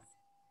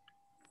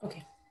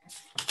 Okay.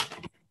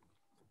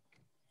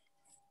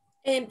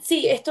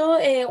 Sí, esto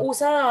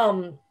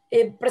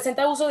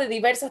presenta uso de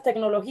diversas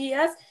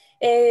tecnologías.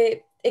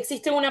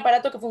 Existe un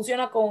aparato que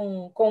funciona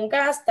con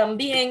gas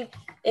también,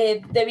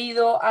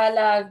 debido a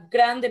la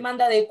gran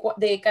demanda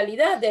de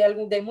calidad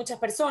de muchas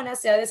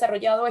personas. Se ha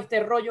desarrollado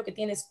este rollo que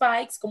tiene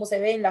spikes, como se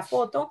ve en la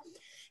foto.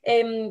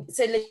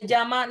 Se le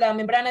llama la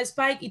membrana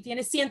spike y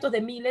tiene cientos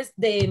de miles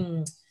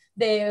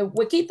de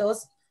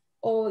huequitos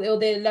o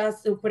de la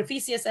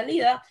superficie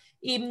salida.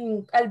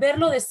 Y al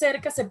verlo de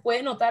cerca se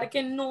puede notar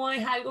que no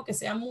es algo que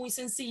sea muy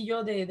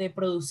sencillo de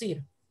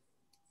producir.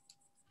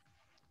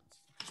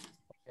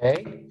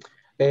 Okay.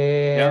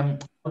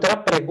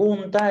 Otra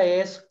pregunta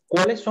es,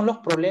 ¿cuáles son los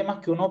problemas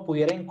que uno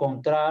pudiera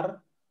encontrar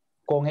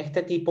con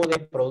este tipo de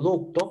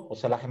producto, o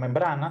sea, las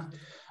membranas,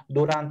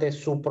 durante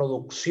su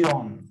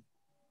producción?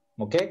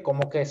 ¿Okay?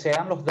 Como que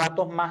sean los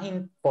datos más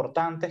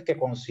importantes que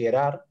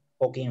considerar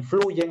o que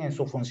influyen en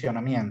su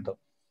funcionamiento.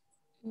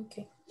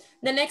 Okay.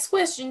 The next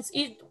question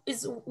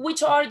is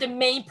which are the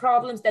main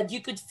problems that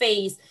you could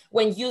face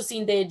when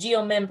using the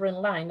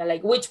geomembrane line?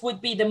 Like, which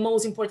would be the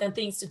most important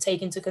things to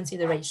take into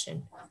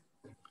consideration?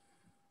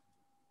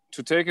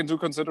 To take into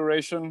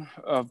consideration,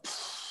 I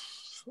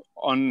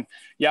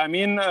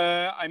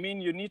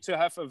mean, you need to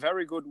have a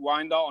very good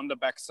winder on the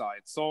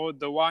backside. So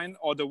the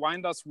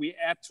winders we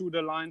add to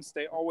the lines,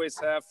 they always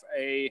have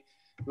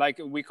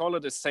like we call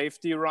it a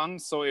safety run.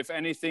 So if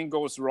anything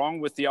goes wrong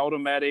with the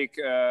automatic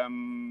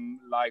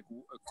like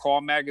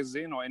core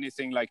magazine or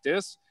anything like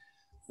this,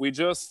 we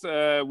just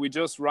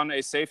run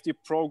a safety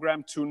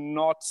program to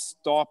not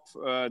stop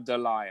the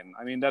line.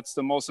 I mean, that's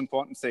the most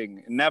important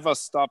thing. Never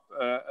stop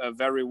a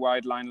very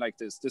wide line like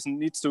this. This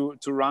needs to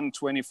run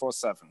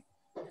 24/7.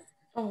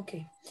 Ok.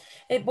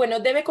 Bueno,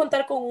 debe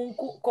contar con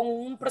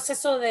un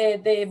proceso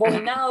de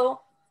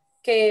bobinado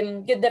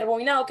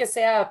que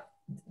sea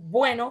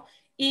bueno.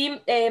 Y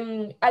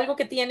algo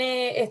que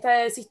tiene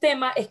este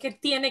sistema es que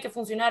tiene que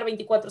funcionar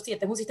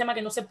 24/7. Es un sistema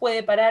que no se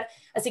puede parar,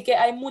 así que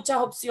hay muchas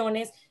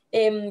opciones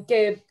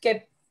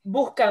que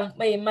buscan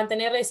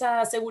mantener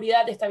esa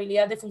seguridad de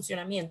estabilidad de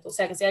funcionamiento. O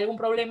sea, que si hay algún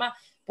problema,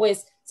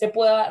 pues se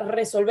pueda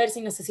resolver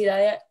sin necesidad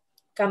de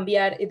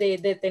cambiar,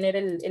 de tener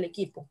el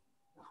equipo.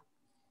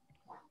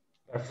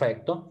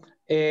 Perfecto.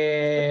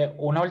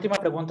 Una última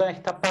pregunta en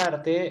esta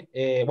parte.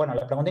 Bueno,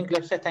 la pregunta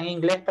incluso está en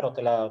inglés, pero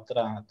te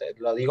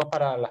lo digo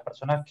para las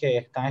personas que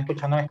están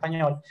escuchando en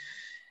español.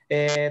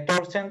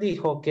 Thorsten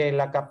dijo que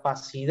la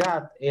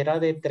capacidad era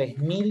de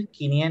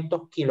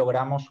 3.500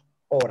 kilogramos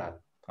hora.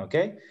 ¿Ok?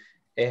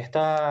 Este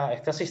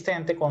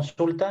asistente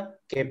consulta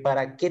que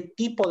para qué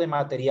tipo de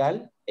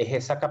material es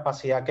esa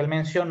capacidad que él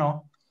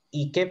mencionó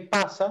y qué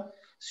pasa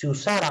si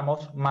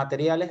usáramos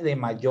materiales de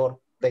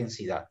mayor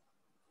densidad.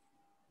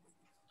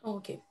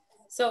 Ok.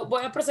 So,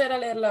 voy a proceder a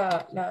leer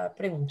la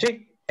pregunta.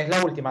 Sí, es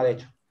la última, de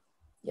hecho.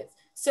 Yes.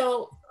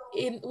 So,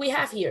 we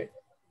have here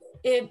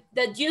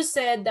that you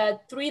said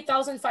that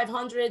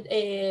 3,500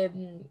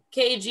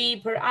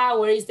 kg per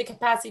hour is the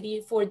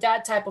capacity for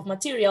that type of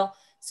material.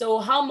 So,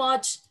 how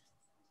much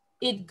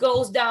it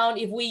goes down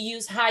if we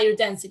use higher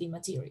density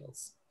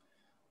materials?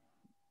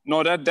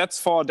 No, that's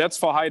for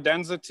high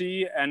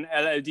density and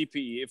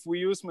LLDPE. If we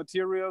use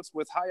materials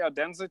with higher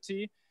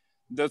density,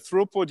 the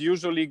throughput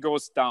usually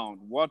goes down.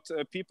 What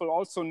people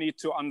also need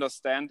to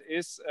understand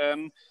is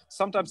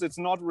sometimes it's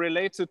not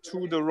related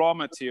to the raw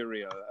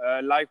material.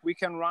 Like we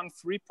can run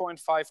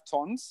 3.5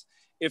 tons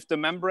if the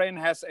membrane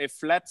has a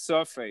flat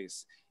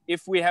surface.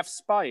 If we have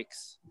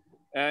spikes,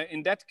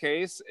 in that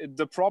case,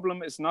 the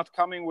problem is not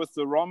coming with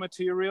the raw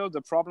material.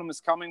 The problem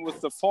is coming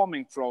with the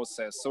forming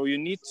process. So you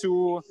need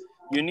to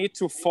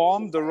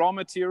form the raw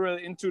material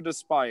into the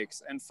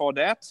spikes. And for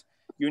that,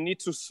 you need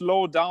to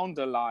slow down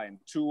the line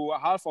to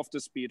half of the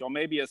speed or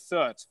maybe a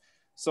third.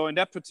 So in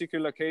that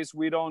particular case,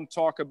 we don't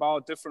talk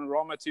about different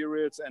raw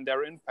materials and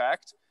their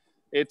impact.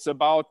 It's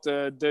about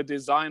the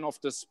design of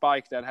the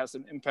spike that has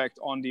an impact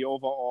on the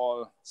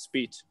overall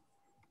speed.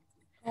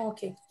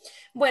 Ok.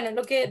 Bueno,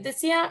 lo que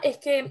decía es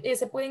que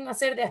se pueden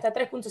hacer de hasta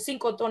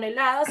 3.5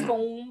 toneladas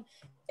con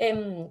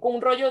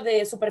un rollo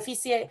de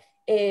superficie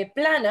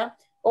plana,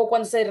 o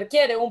cuando se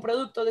requiere un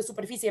producto de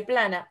superficie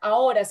plana.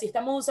 Ahora, si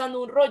estamos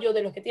usando un rollo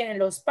de los que tienen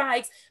los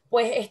spikes,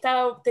 pues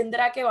esta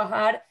tendrá que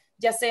bajar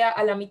ya sea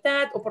a la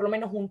mitad o por lo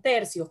menos un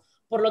tercio.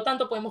 Por lo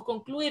tanto, podemos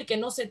concluir que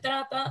no se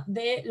trata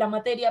de la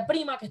materia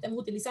prima que estemos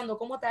utilizando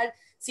como tal,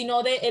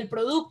 sino del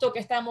producto que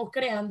estamos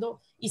creando.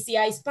 Y si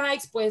hay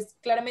spikes, pues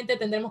claramente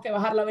tendremos que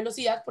bajar la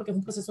velocidad porque es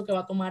un proceso que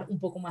va a tomar un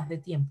poco más de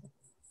tiempo.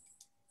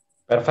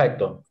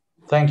 Perfecto.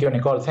 Thank you,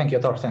 Nicole. Thank you,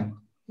 Thorsten.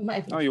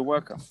 Oh, you're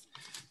welcome.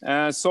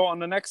 So on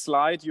the next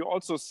slide, you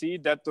also see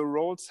that the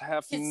rolls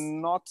have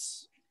not...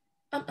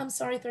 I'm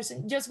sorry,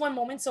 Thorsten. Just one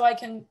moment so I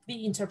can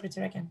be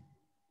interpreter again.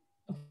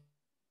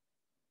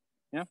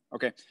 Yeah,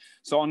 okay.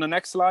 So on the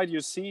next slide,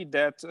 you see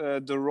that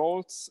the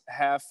rolls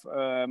have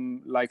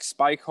like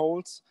spike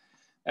holes,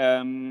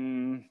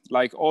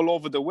 like all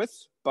over the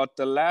width, but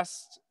the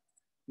last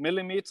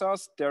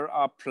millimeters, there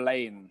are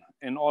plain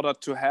in order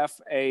to have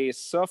a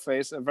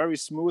surface, a very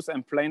smooth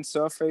and plain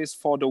surface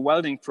for the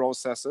welding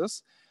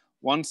processes.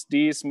 Once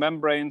these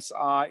membranes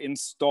are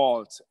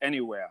installed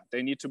anywhere,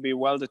 they need to be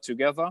welded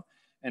together.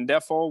 And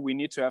therefore, we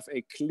need to have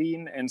a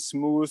clean and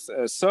smooth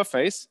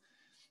surface.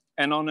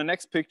 And on the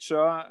next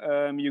picture,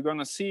 you're going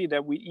to see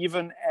that we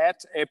even add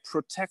a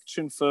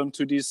protection film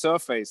to these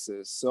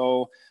surfaces.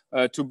 So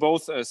to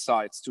both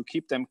sides to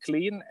keep them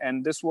clean.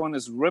 And this one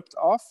is ripped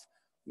off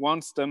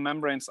once the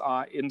membranes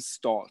are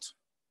installed.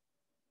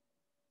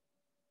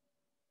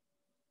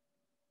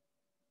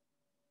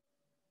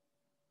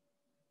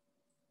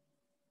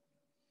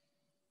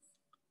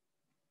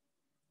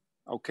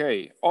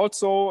 Okay,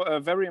 also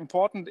very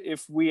important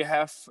if we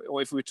have,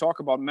 or if we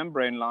talk about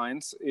membrane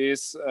lines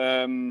is,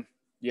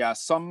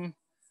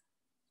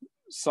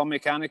 some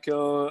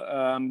mechanical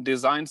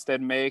designs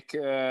that make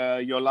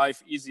your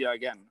life easier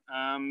again.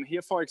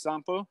 Here, for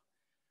example,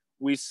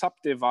 we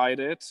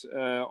subdivided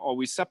or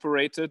we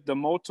separated the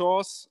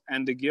motors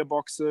and the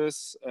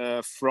gearboxes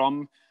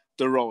from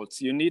the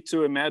rolls. You need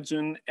to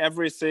imagine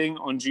everything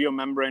on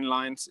geomembrane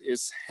lines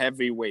is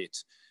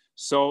heavyweight.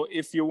 So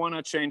if you want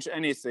to change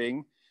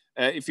anything,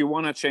 if you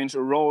want to change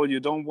a roll, you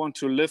don't want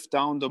to lift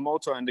down the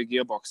motor and the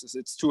gearboxes.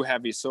 It's too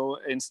heavy. So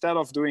instead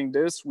of doing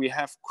this, we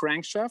have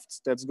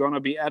crankshafts that's going to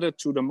be added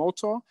to the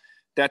motor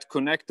that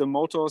connect the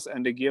motors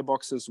and the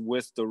gearboxes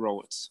with the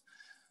rolls.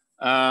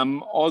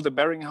 All the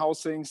bearing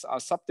housings are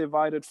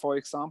subdivided, for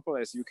example,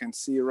 as you can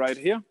see right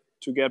here,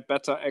 to get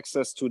better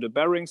access to the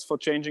bearings for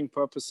changing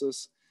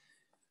purposes.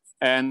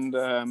 And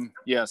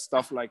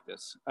stuff like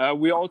this.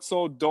 We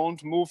also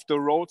don't move the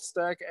roll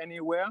stack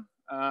anywhere.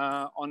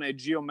 On a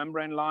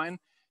geomembrane line,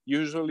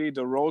 usually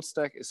the roll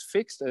stack is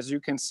fixed, as you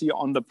can see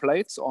on the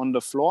plates on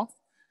the floor,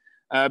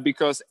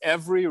 because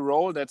every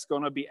roll that's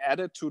going to be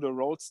added to the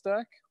roll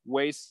stack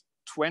weighs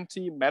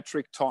 20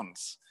 metric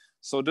tons.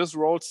 So this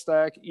roll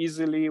stack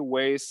easily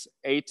weighs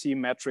 80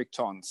 metric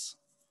tons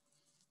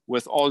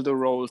with all the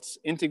rolls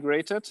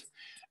integrated.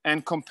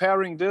 And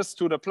comparing this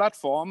to the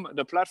platform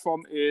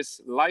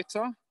is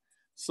lighter.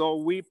 So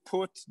we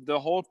put the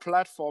whole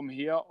platform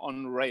here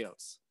on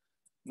rails.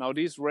 Now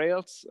these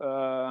rails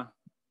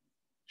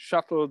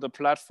shuttle the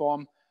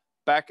platform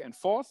back and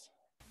forth.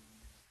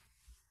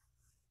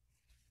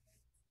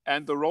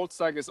 And the roll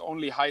stack is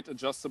only height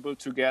adjustable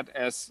to get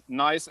as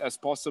nice as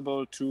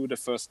possible to the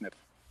first nip.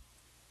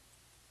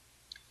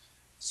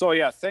 So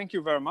yeah, thank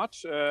you very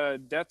much.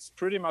 That's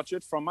pretty much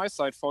it from my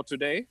side for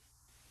today.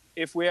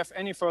 If we have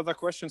any further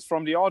questions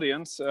from the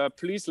audience,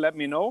 please let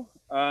me know.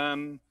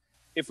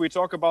 If we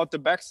talk about the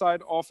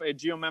backside of a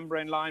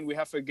geomembrane line, we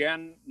have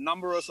again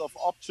numbers of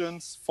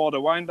options for the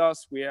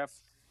winders. We have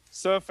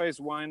surface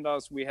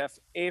winders, we have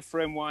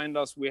A-frame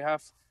winders, we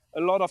have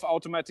a lot of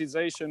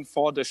automatization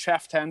for the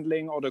shaft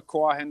handling or the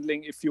core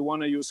handling if you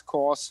want to use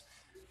cores.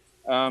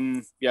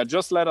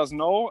 Just let us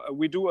know.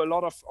 We do a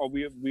lot of, or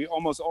we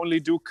almost only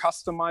do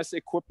customized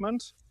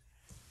equipment.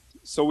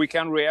 So we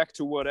can react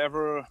to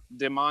whatever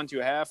demand you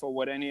have or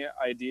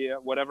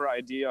whatever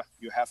idea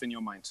you have in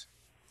your mind.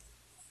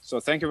 So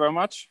thank you very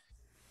much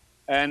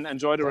and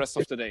enjoy the rest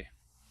of the day.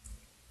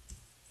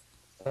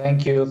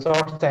 Thank you,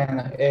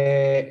 Thorsten.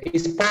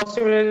 Is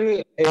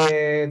possible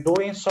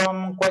doing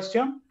some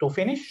question to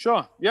finish?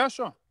 Sure. Yeah,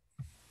 sure.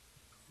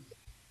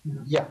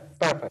 Yeah,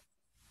 perfect.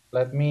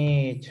 Let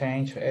me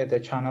change the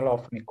channel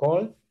of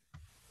Nicole.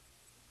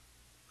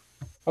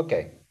 Ok.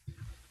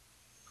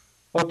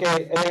 Ok,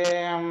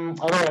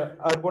 a ver,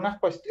 algunas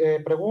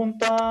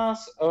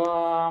preguntas.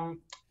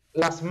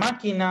 ¿Las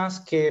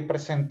máquinas que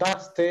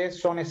presentaste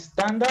son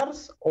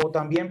estándares o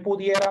también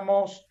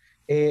pudiéramos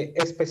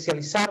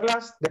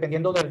especializarlas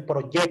dependiendo del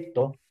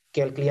proyecto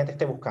que el cliente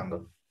esté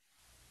buscando?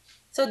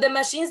 So the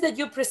machines that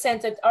you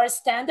presented are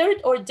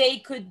standard or they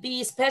could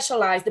be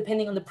specialized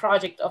depending on the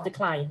project of the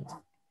client?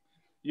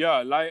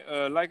 Yeah,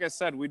 like I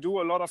said, we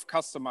do a lot of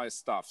customized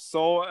stuff.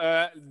 So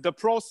the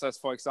process,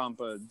 for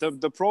example,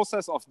 the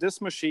process of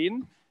this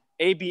machine,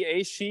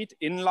 ABA sheet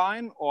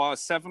inline or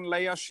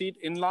 7-layer sheet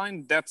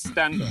inline, that's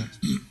standard.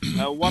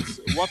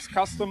 What's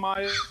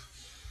customized?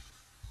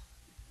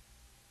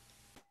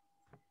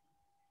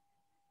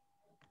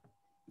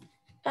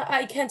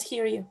 I can't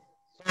hear you.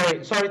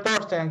 Sorry,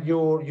 Thorsten,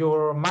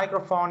 your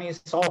microphone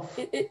is off.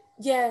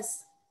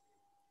 Yes.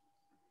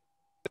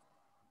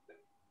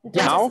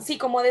 Entonces, now? Sí,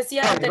 como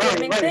decía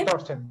anteriormente. Right,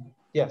 Thorsten.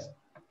 Yes.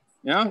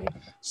 Yeah.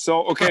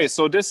 So okay.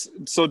 So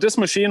this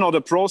machine or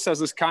the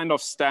process is kind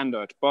of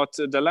standard, but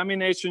the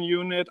lamination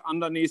unit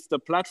underneath the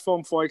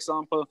platform, for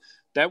example,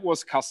 that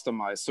was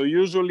customized. So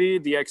usually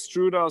the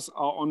extruders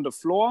are on the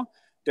floor.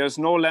 There's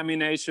no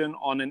lamination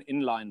on an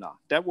inliner.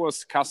 That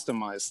was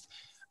customized.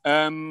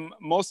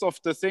 Most of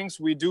the things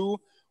we do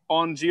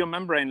on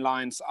geomembrane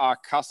lines are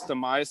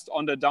customized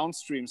on the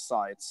downstream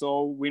side.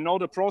 So we know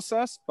the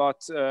process,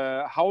 but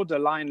how the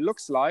line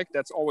looks like,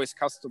 that's always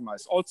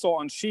customized. Also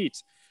on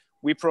sheet,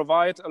 we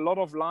provide a lot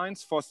of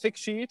lines for thick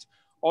sheet,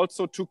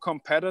 also to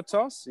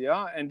competitors,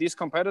 yeah? And these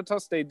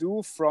competitors, they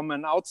do from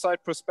an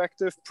outside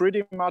perspective,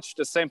 pretty much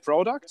the same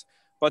product,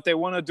 but they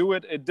want to do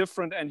it a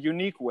different and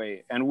unique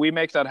way. And we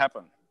make that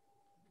happen.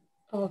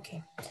 Ok,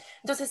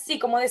 entonces sí,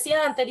 como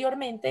decía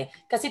anteriormente,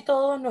 casi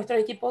todos nuestros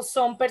equipos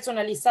son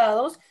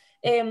personalizados.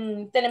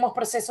 Tenemos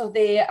procesos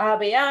de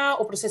ABA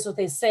o procesos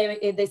de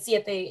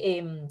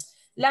 7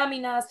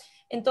 láminas.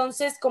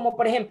 Entonces, como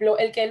por ejemplo,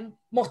 el que él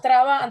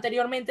mostraba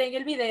anteriormente en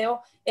el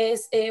video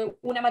es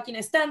una máquina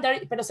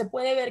estándar, pero se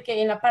puede ver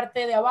que en la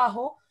parte de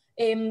abajo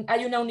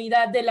hay una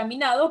unidad de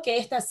laminado que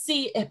esta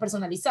sí es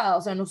personalizada,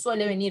 o sea, no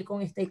suele venir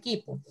con este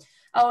equipo.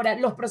 Ahora,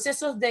 los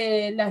procesos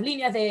de las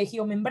líneas de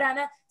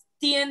geomembrana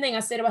tienden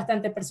a ser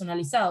bastante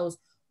personalizados.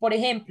 Por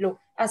ejemplo,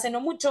 hace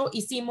no mucho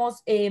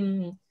hicimos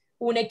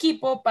un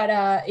equipo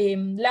para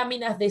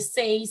láminas de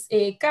 6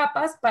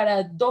 capas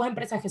para 2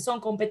 empresas que son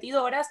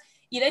competidoras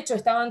y de hecho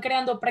estaban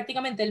creando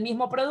prácticamente el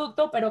mismo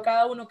producto, pero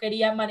cada uno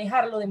quería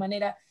manejarlo de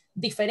manera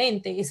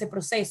diferente, ese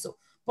proceso.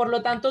 Por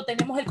lo tanto,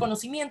 tenemos el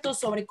conocimiento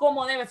sobre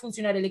cómo debe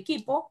funcionar el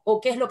equipo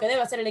o qué es lo que debe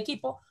hacer el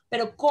equipo,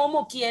 pero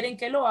cómo quieren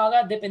que lo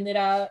haga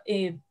dependerá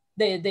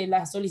de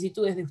las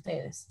solicitudes de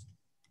ustedes.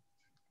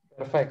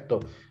 Perfecto.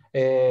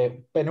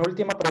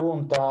 Penúltima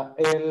pregunta.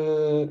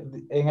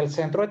 En el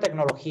Centro de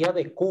Tecnología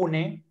de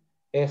Kuhne,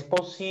 ¿es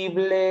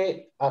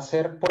posible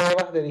hacer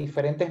pruebas de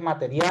diferentes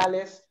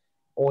materiales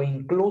o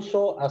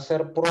incluso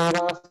hacer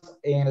pruebas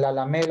en la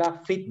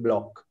lamela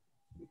FitBlock?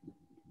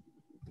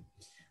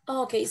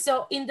 Okay,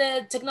 so in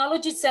the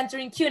Technology Center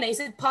in Kuhne, is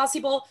it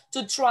possible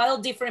to trial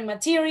different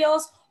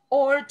materials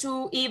or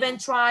to even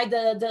try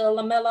the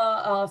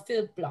lamella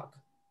FitBlock?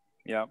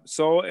 Yeah,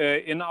 so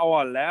in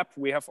our lab,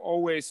 we have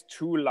always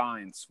 2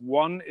 lines.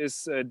 One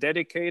is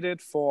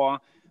dedicated for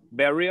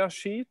barrier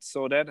sheet,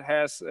 so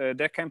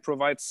that can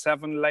provide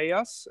 7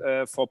 layers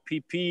for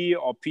PP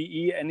or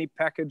PE, any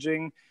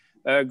packaging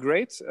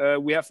grade.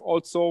 We have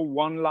also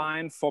 1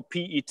 line for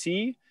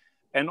PET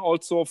and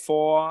also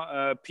for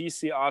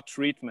PCR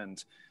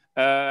treatment.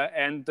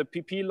 And the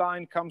PP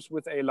line comes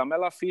with a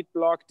lamella feed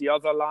block. The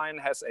other line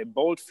has a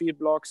bolt feed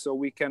block, so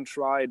we can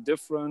try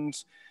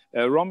different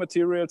raw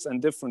materials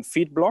and different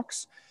feed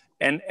blocks.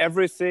 And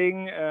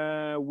everything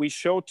we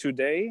show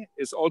today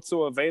is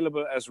also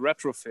available as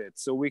retrofit.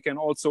 So we can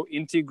also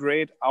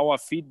integrate our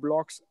feed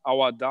blocks,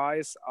 our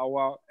dies,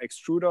 our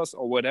extruders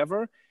or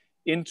whatever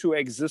into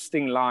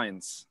existing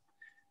lines.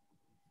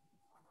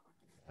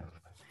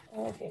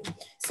 Okay.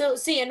 So,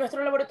 sí, en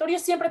nuestro laboratorio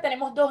siempre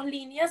tenemos 2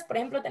 líneas. Por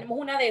ejemplo, tenemos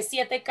una de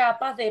 7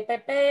 capas de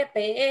PP,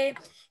 PE,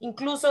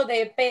 incluso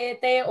de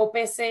PET o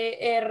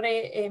PCR,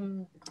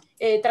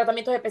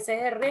 tratamientos de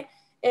PCR.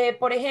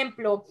 Por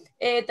ejemplo,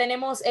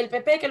 tenemos el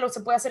PP que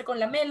se puede hacer con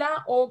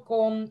lamela o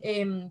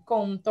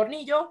con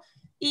tornillo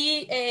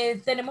y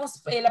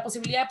tenemos la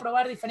posibilidad de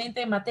probar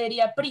diferente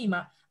materia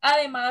prima.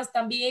 Además,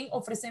 también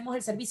ofrecemos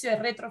el servicio de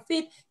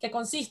retrofit, que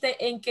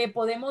consiste en que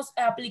podemos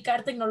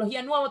aplicar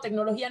tecnología nueva,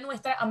 tecnología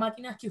nuestra a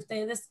máquinas que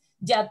ustedes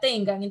ya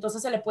tengan.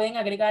 Entonces se le pueden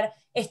agregar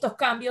estos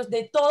cambios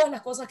de todas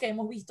las cosas que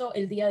hemos visto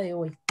el día de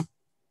hoy.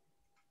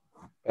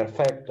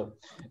 Perfecto.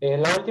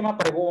 La última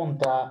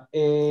pregunta,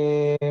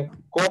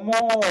 ¿cómo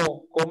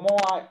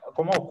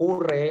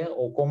ocurre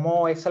o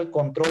cómo es el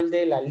control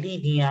de la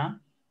línea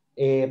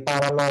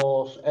para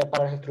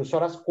las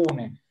extrusoras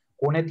Kuhne?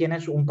 ¿Kuhne tiene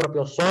un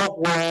propio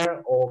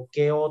software o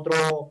qué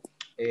otro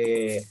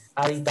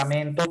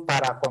aditamento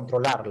para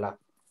controlarla?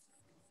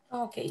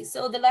 Okay,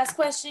 so the last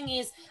question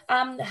is,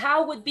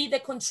 how would be the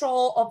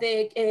control of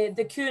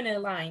the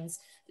Kuhne lines?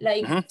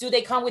 Like, do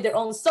they come with their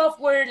own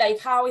software? Like,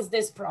 how is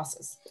this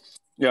process?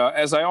 Yeah,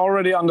 as I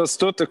already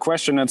understood the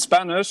question in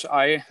Spanish,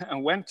 I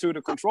went to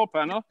the control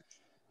panel.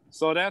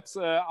 So that's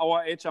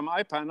our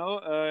HMI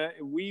panel.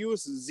 We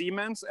use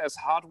Siemens as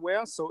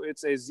hardware. So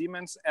it's a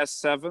Siemens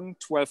S7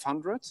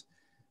 1200.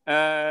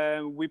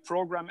 We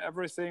program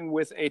everything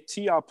with a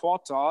TR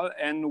portal,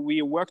 and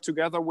we work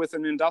together with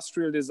an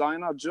industrial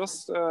designer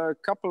just a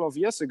couple of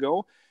years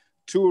ago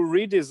to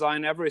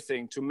redesign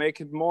everything, to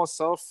make it more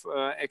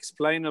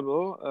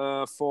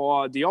self-explainable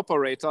for the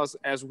operators,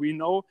 as we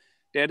know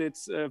that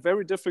it's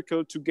very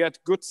difficult to get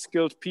good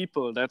skilled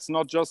people. That's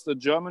not just a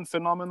German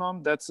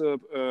phenomenon, that's a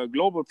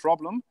global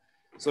problem.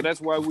 So that's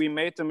why we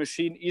made the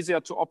machine easier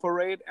to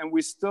operate, and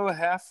we still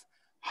have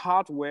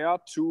hardware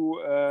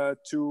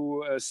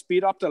to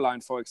speed up the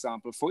line, for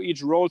example, for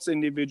each rolls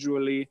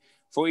individually,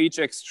 for each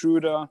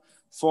extruder,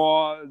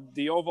 for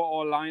the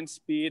overall line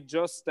speed,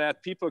 just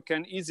that people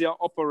can easier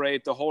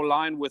operate the whole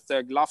line with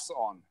their gloves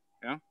on.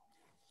 Yeah.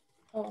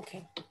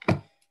 Okay.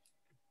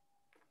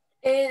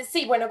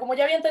 Sí, bueno, como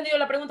ya había entendido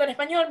la pregunta en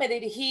español, me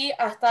dirigí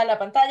hasta la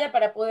pantalla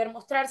para poder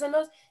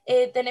mostrárselos.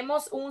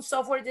 Tenemos un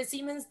software de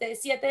Siemens de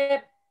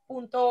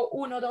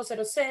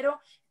 7.1200.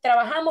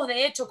 Trabajamos,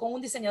 de hecho, con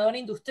un diseñador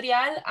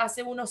industrial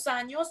hace unos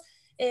años,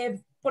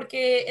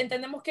 porque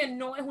entendemos que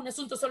no es un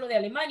asunto solo de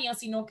Alemania,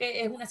 sino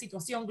que es una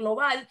situación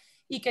global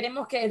y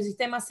queremos que el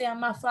sistema sea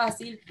más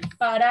fácil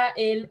para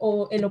el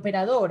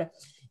operador.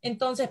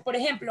 Entonces, por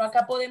ejemplo,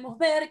 acá podemos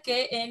ver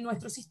que en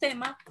nuestro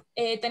sistema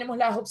tenemos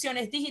las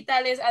opciones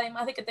digitales,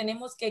 además de que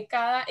tenemos que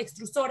cada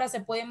extrusora se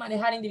puede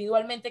manejar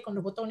individualmente con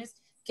los botones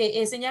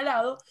que he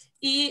señalado,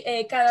 y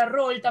cada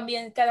rol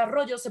también, cada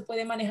rollo se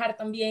puede manejar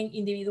también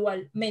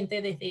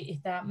individualmente desde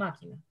esta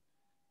máquina.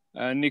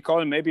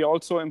 Nicole, maybe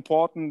also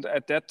important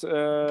at that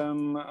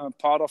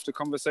part of the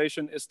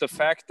conversation is the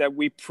fact that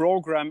we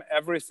program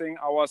everything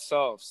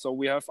ourselves. So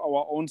we have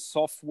our own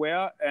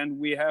software, and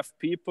we have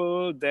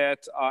people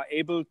that are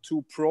able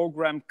to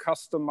program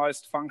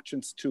customized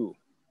functions too.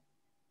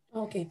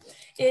 Ok.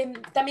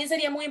 También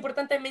sería muy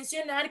importante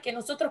mencionar que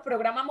nosotros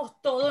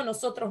programamos todo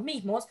nosotros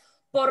mismos.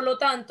 Por lo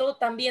tanto,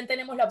 también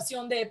tenemos la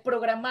opción de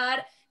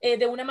programar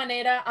de una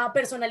manera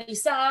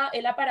personalizada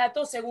el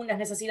aparato según las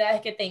necesidades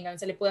que tengan.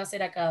 Se le puede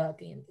hacer a cada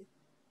cliente.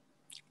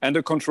 And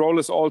the control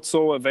is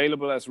also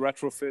available as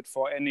retrofit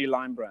for any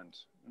line brand.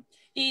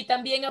 Y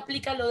también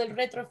aplica lo del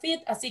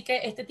retrofit, así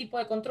que este tipo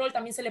de control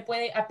también se le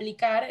puede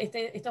aplicar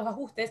estos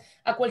ajustes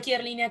a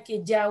cualquier línea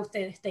que ya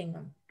ustedes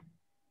tengan.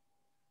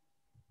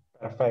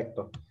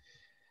 Perfecto.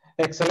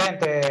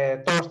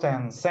 Excelente,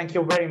 Thorsten. Thank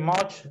you very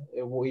much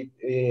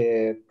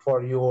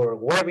for your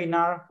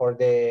webinar, for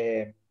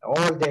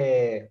all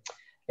the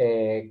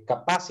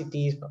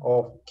capacities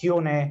of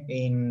Kuhne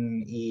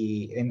in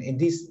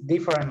these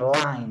different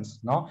lines,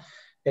 ¿no?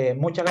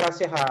 Muchas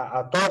gracias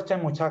a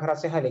Thorsten, muchas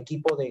gracias al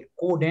equipo de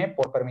Kuhne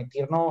por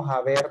permitirnos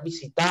haber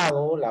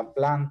visitado la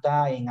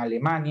planta en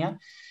Alemania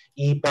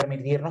y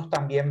permitirnos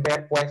también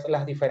ver, pues,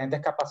 las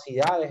diferentes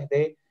capacidades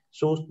de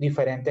sus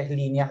diferentes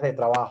líneas de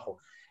trabajo.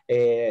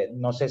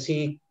 No sé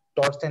si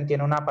Thorsten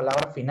tiene una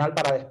palabra final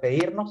para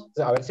despedirnos,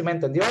 a ver si me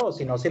entendió, o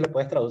si no, si le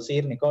puedes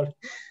traducir, Nicole.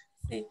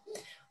 Sí.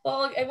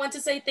 Well, I want to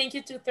say thank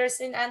you to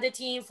Thorsten and the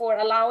team for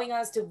allowing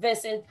us to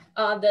visit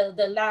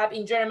the lab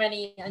in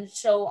Germany and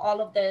show all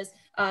of this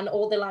and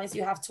all the lines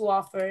you have to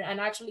offer.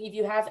 And actually, if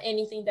you have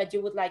anything that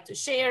you would like to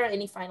share,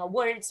 any final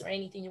words or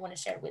anything you want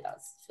to share with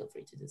us, feel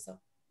free to do so.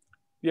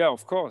 Yeah,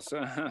 of course.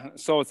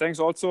 So thanks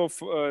also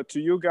to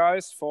you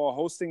guys for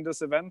hosting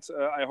this event.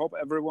 I hope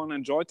everyone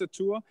enjoyed the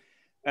tour.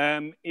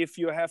 If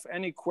you have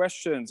any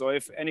questions, or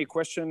if any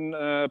question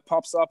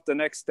pops up the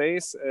next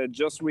days,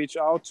 just reach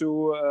out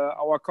to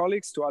our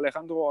colleagues, to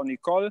Alejandro or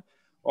Nicole,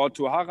 or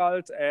to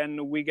Harald, and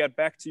we get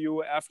back to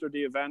you after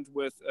the event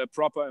with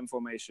proper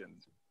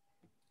information.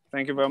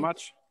 Thank you very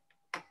much.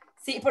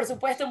 Sí, por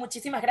supuesto,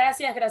 muchísimas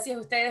gracias. Gracias a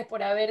ustedes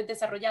por haber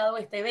desarrollado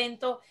este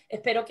evento.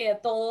 Espero que a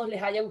todos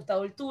les haya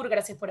gustado el tour.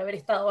 Gracias por haber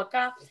estado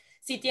acá.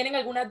 Si tienen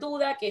alguna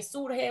duda que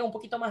surge un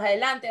poquito más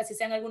adelante, así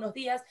sean algunos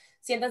días,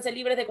 siéntanse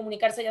libres de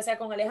comunicarse ya sea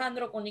con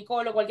Alejandro, con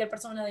Nicole o cualquier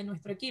persona de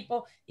nuestro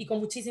equipo, y con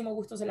muchísimo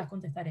gusto se las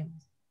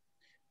contestaremos.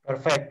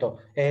 Perfecto.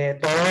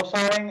 Todos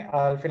saben,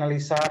 al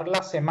finalizar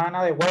la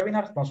semana de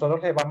webinars,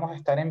 nosotros les vamos a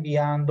estar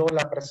enviando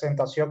la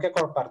presentación que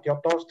compartió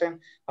Thorsten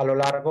a lo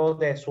largo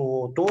de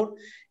su tour,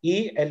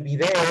 y el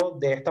video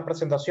de esta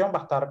presentación va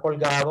a estar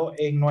colgado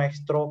en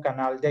nuestro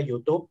canal de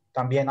YouTube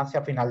también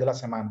hacia final de la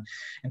semana.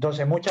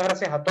 Entonces, muchas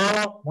gracias a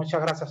todos,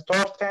 muchas gracias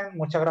Thorsten,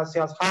 muchas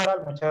gracias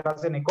Harald, muchas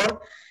gracias Nicole,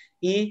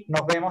 y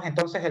nos vemos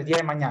entonces el día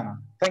de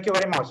mañana. Thank you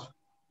very much.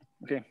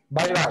 Okay.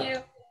 Bye, Thank bye. you.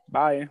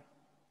 Bye.